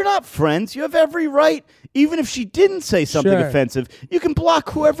 no, you're not friends. You have every right. Even if she didn't say something Sure. offensive, you can block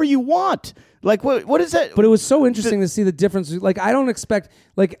whoever you want. Like what is that? But it was so interesting to see the difference. Like I don't expect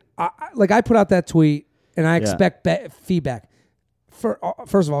I put out that tweet, and I expect feedback.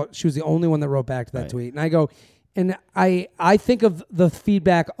 First of all, she was the only one that wrote back to that tweet, and I go, and I think of the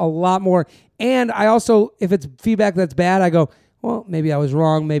feedback a lot more. And I also, if it's feedback that's bad, I go, well, maybe I was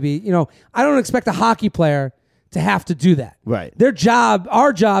wrong. Maybe, I don't expect a hockey player to have to do that. Right.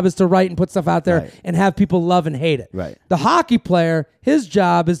 Our job is to write and put stuff out there Right. and have people love and hate it. Right. The hockey player, his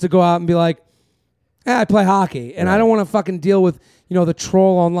job is to go out and be like, I play hockey, and I don't want to fucking deal with, the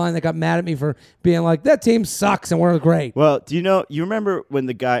troll online that got mad at me for being like, that team sucks and we're great. Well, do you remember when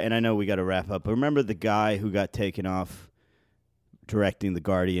the guy, and I know we got to wrap up, but remember the guy who got taken off directing the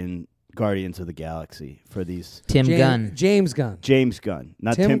Guardians of the Galaxy for these? Tim Gunn. James Gunn. James Gunn.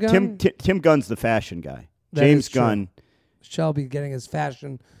 Not Tim Tim. Gunn? Tim Gunn's the fashion guy. That James is true. Gunn. Shelby getting his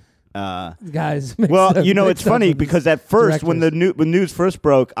fashion guys. mixed Well, up- it's mixed up funny with because his at first when directors. when news first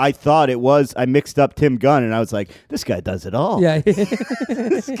broke, I thought I mixed up Tim Gunn, and I was like, this guy does it all. Yeah.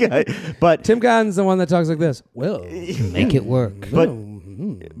 This guy. But Tim Gunn's the one that talks like this. Well, Make it work.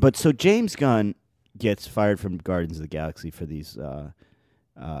 But so James Gunn gets fired from Guardians of the Galaxy for these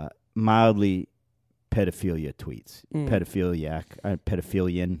mildly pedophilia tweets.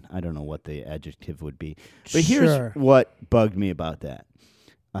 Pedophilian. I don't know what the adjective would be. But Sure. here's what bugged me about that.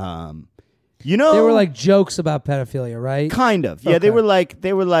 they were like jokes about pedophilia, right? Kind of. Yeah, Okay. they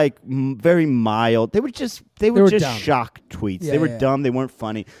were like very mild. They were just were just dumb. shock tweets. Yeah, they were yeah. dumb. They weren't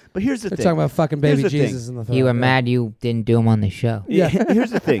funny. But here's the They're thing. talking about fucking baby Here's the thing. Jesus in the throat. You were mad you didn't do him on the show. Yeah.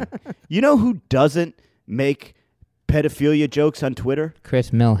 Here's the thing. You know who doesn't make pedophilia jokes on Twitter?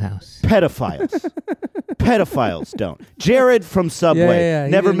 Chris Millhouse. Pedophiles. Pedophiles don't. Jared from Subway Yeah.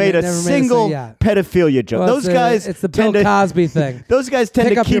 He never didn't- made a never made a single yeah. pedophilia joke. Well, Those guys it's the Bill tend to, Cosby thing. Those guys tend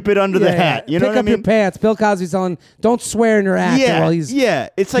Pick to up keep your- it under the yeah, hat. You know Pick what I up mean? your pants. Bill Cosby's telling, don't swear in your actor Yeah, while he's yeah.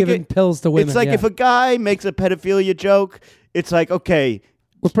 It's like giving pills to women. It's like yeah. if a guy makes a pedophilia joke, it's like, okay,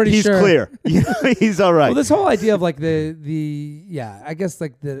 We're pretty he's sure. clear. You know, he's all right. Well, this whole idea of like I guess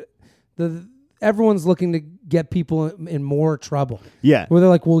like the everyone's looking to get people in more trouble. Yeah. Where they're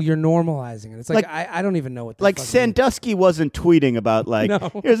like, well, you're normalizing it. It's like, Like- I don't even know what the Like fuck Sandusky wasn't tweeting about like, No.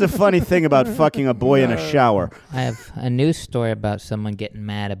 here's a funny thing about fucking a boy in a shower. I have a news story about someone getting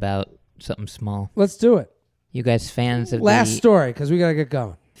mad about something small. Let's do it. You guys fans of Last the story, because we got to get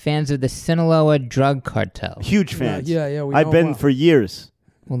going. fans of the Sinaloa drug cartel? Huge fans. Yeah, we I've know been well. for years.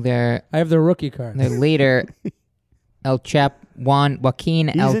 Well, their I have their rookie card. leader El Joaquin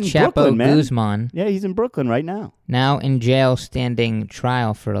El in Chapo Brooklyn, man. Guzman, Yeah, he's in Brooklyn right now. now in jail standing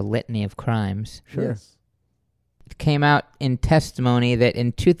trial for a litany of crimes. Sure. Yes. It came out in testimony that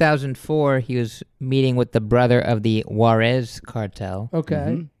in 2004 he was meeting with the brother of the Juarez cartel. Okay.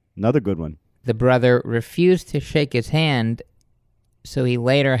 Mhm. Another good one. The brother refused to shake his hand, so he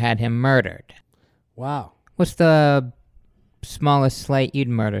later had him murdered. Wow. What's the smallest slight you'd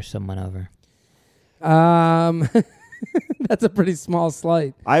murder someone over? That's a pretty small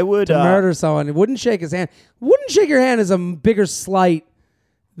slight. I would To murder someone. It wouldn't shake his hand. Wouldn't shake your hand is a bigger slight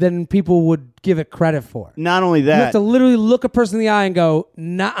than people would give it credit for. Not only You have that, to literally look a person in the eye and go,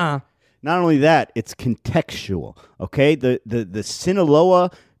 nah. not only that, it's contextual. Okay, the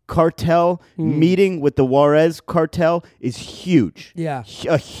Sinaloa cartel meeting with the Juarez cartel is huge. Yeah.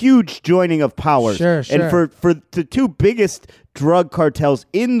 A huge joining of powers. Sure. And for the two biggest drug cartels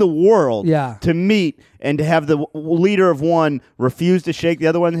in the world Yeah. to meet and to have the leader of one refuse to shake the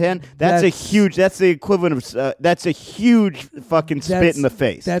other one's hand, that's the equivalent of, that's a huge fucking spit in the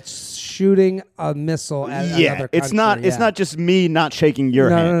face. That's shooting a missile at another country. It's not just me not shaking your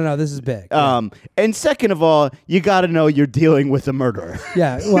hand. No, this is big. And second of all, you got to know you're dealing with a murderer.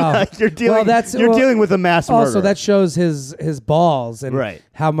 Yeah, well, you're dealing with a mass murderer. Also, that shows his balls and Right.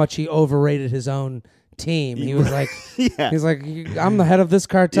 how much he overrated his own team. He was like, Yeah. he's like, I'm the head of this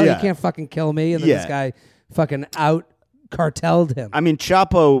cartel. Yeah. You can't fucking kill me. And then Yeah. this guy fucking out cartelled him. I mean,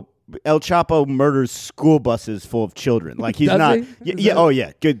 El Chapo murders school buses full of children. Like he's Does not. he? Yeah. Oh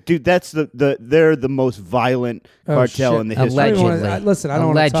yeah. Good dude. That's they're the most violent cartel shit. in the history. Allegedly. I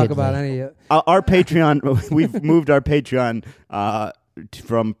don't want to talk Allegedly. about any of it. Our Patreon. We've moved our Patreon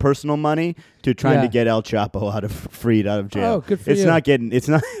from personal money to trying Yeah. to get El Chapo freed out of jail. Oh, good for it's you.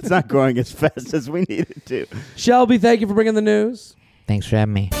 It's not growing as fast as we need it to. Shelby, thank you for bringing the news. Thanks for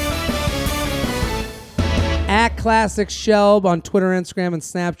having me. At Classic Shelb on Twitter, Instagram, and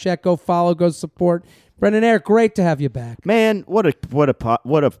Snapchat. Go follow, go support. Brendan Eric, great to have you back. Man, what a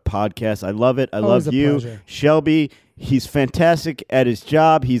podcast! I love it. I Always love a you, pleasure. Shelby. He's fantastic at his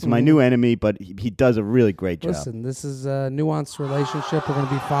job. He's my new enemy, but he does a really great job. Listen, this is a nuanced relationship we're going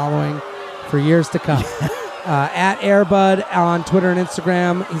to be following for years to come. At Airbud on Twitter and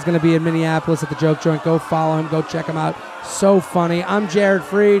Instagram. He's going to be in Minneapolis at the Joke Joint. Go follow him. Go check him out. So funny. I'm Jared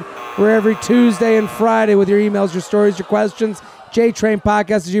Freed. We're every Tuesday and Friday with your emails, your stories, your questions.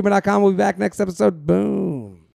 JTrainPodcast@gmail.com. We'll be back next episode. Boom.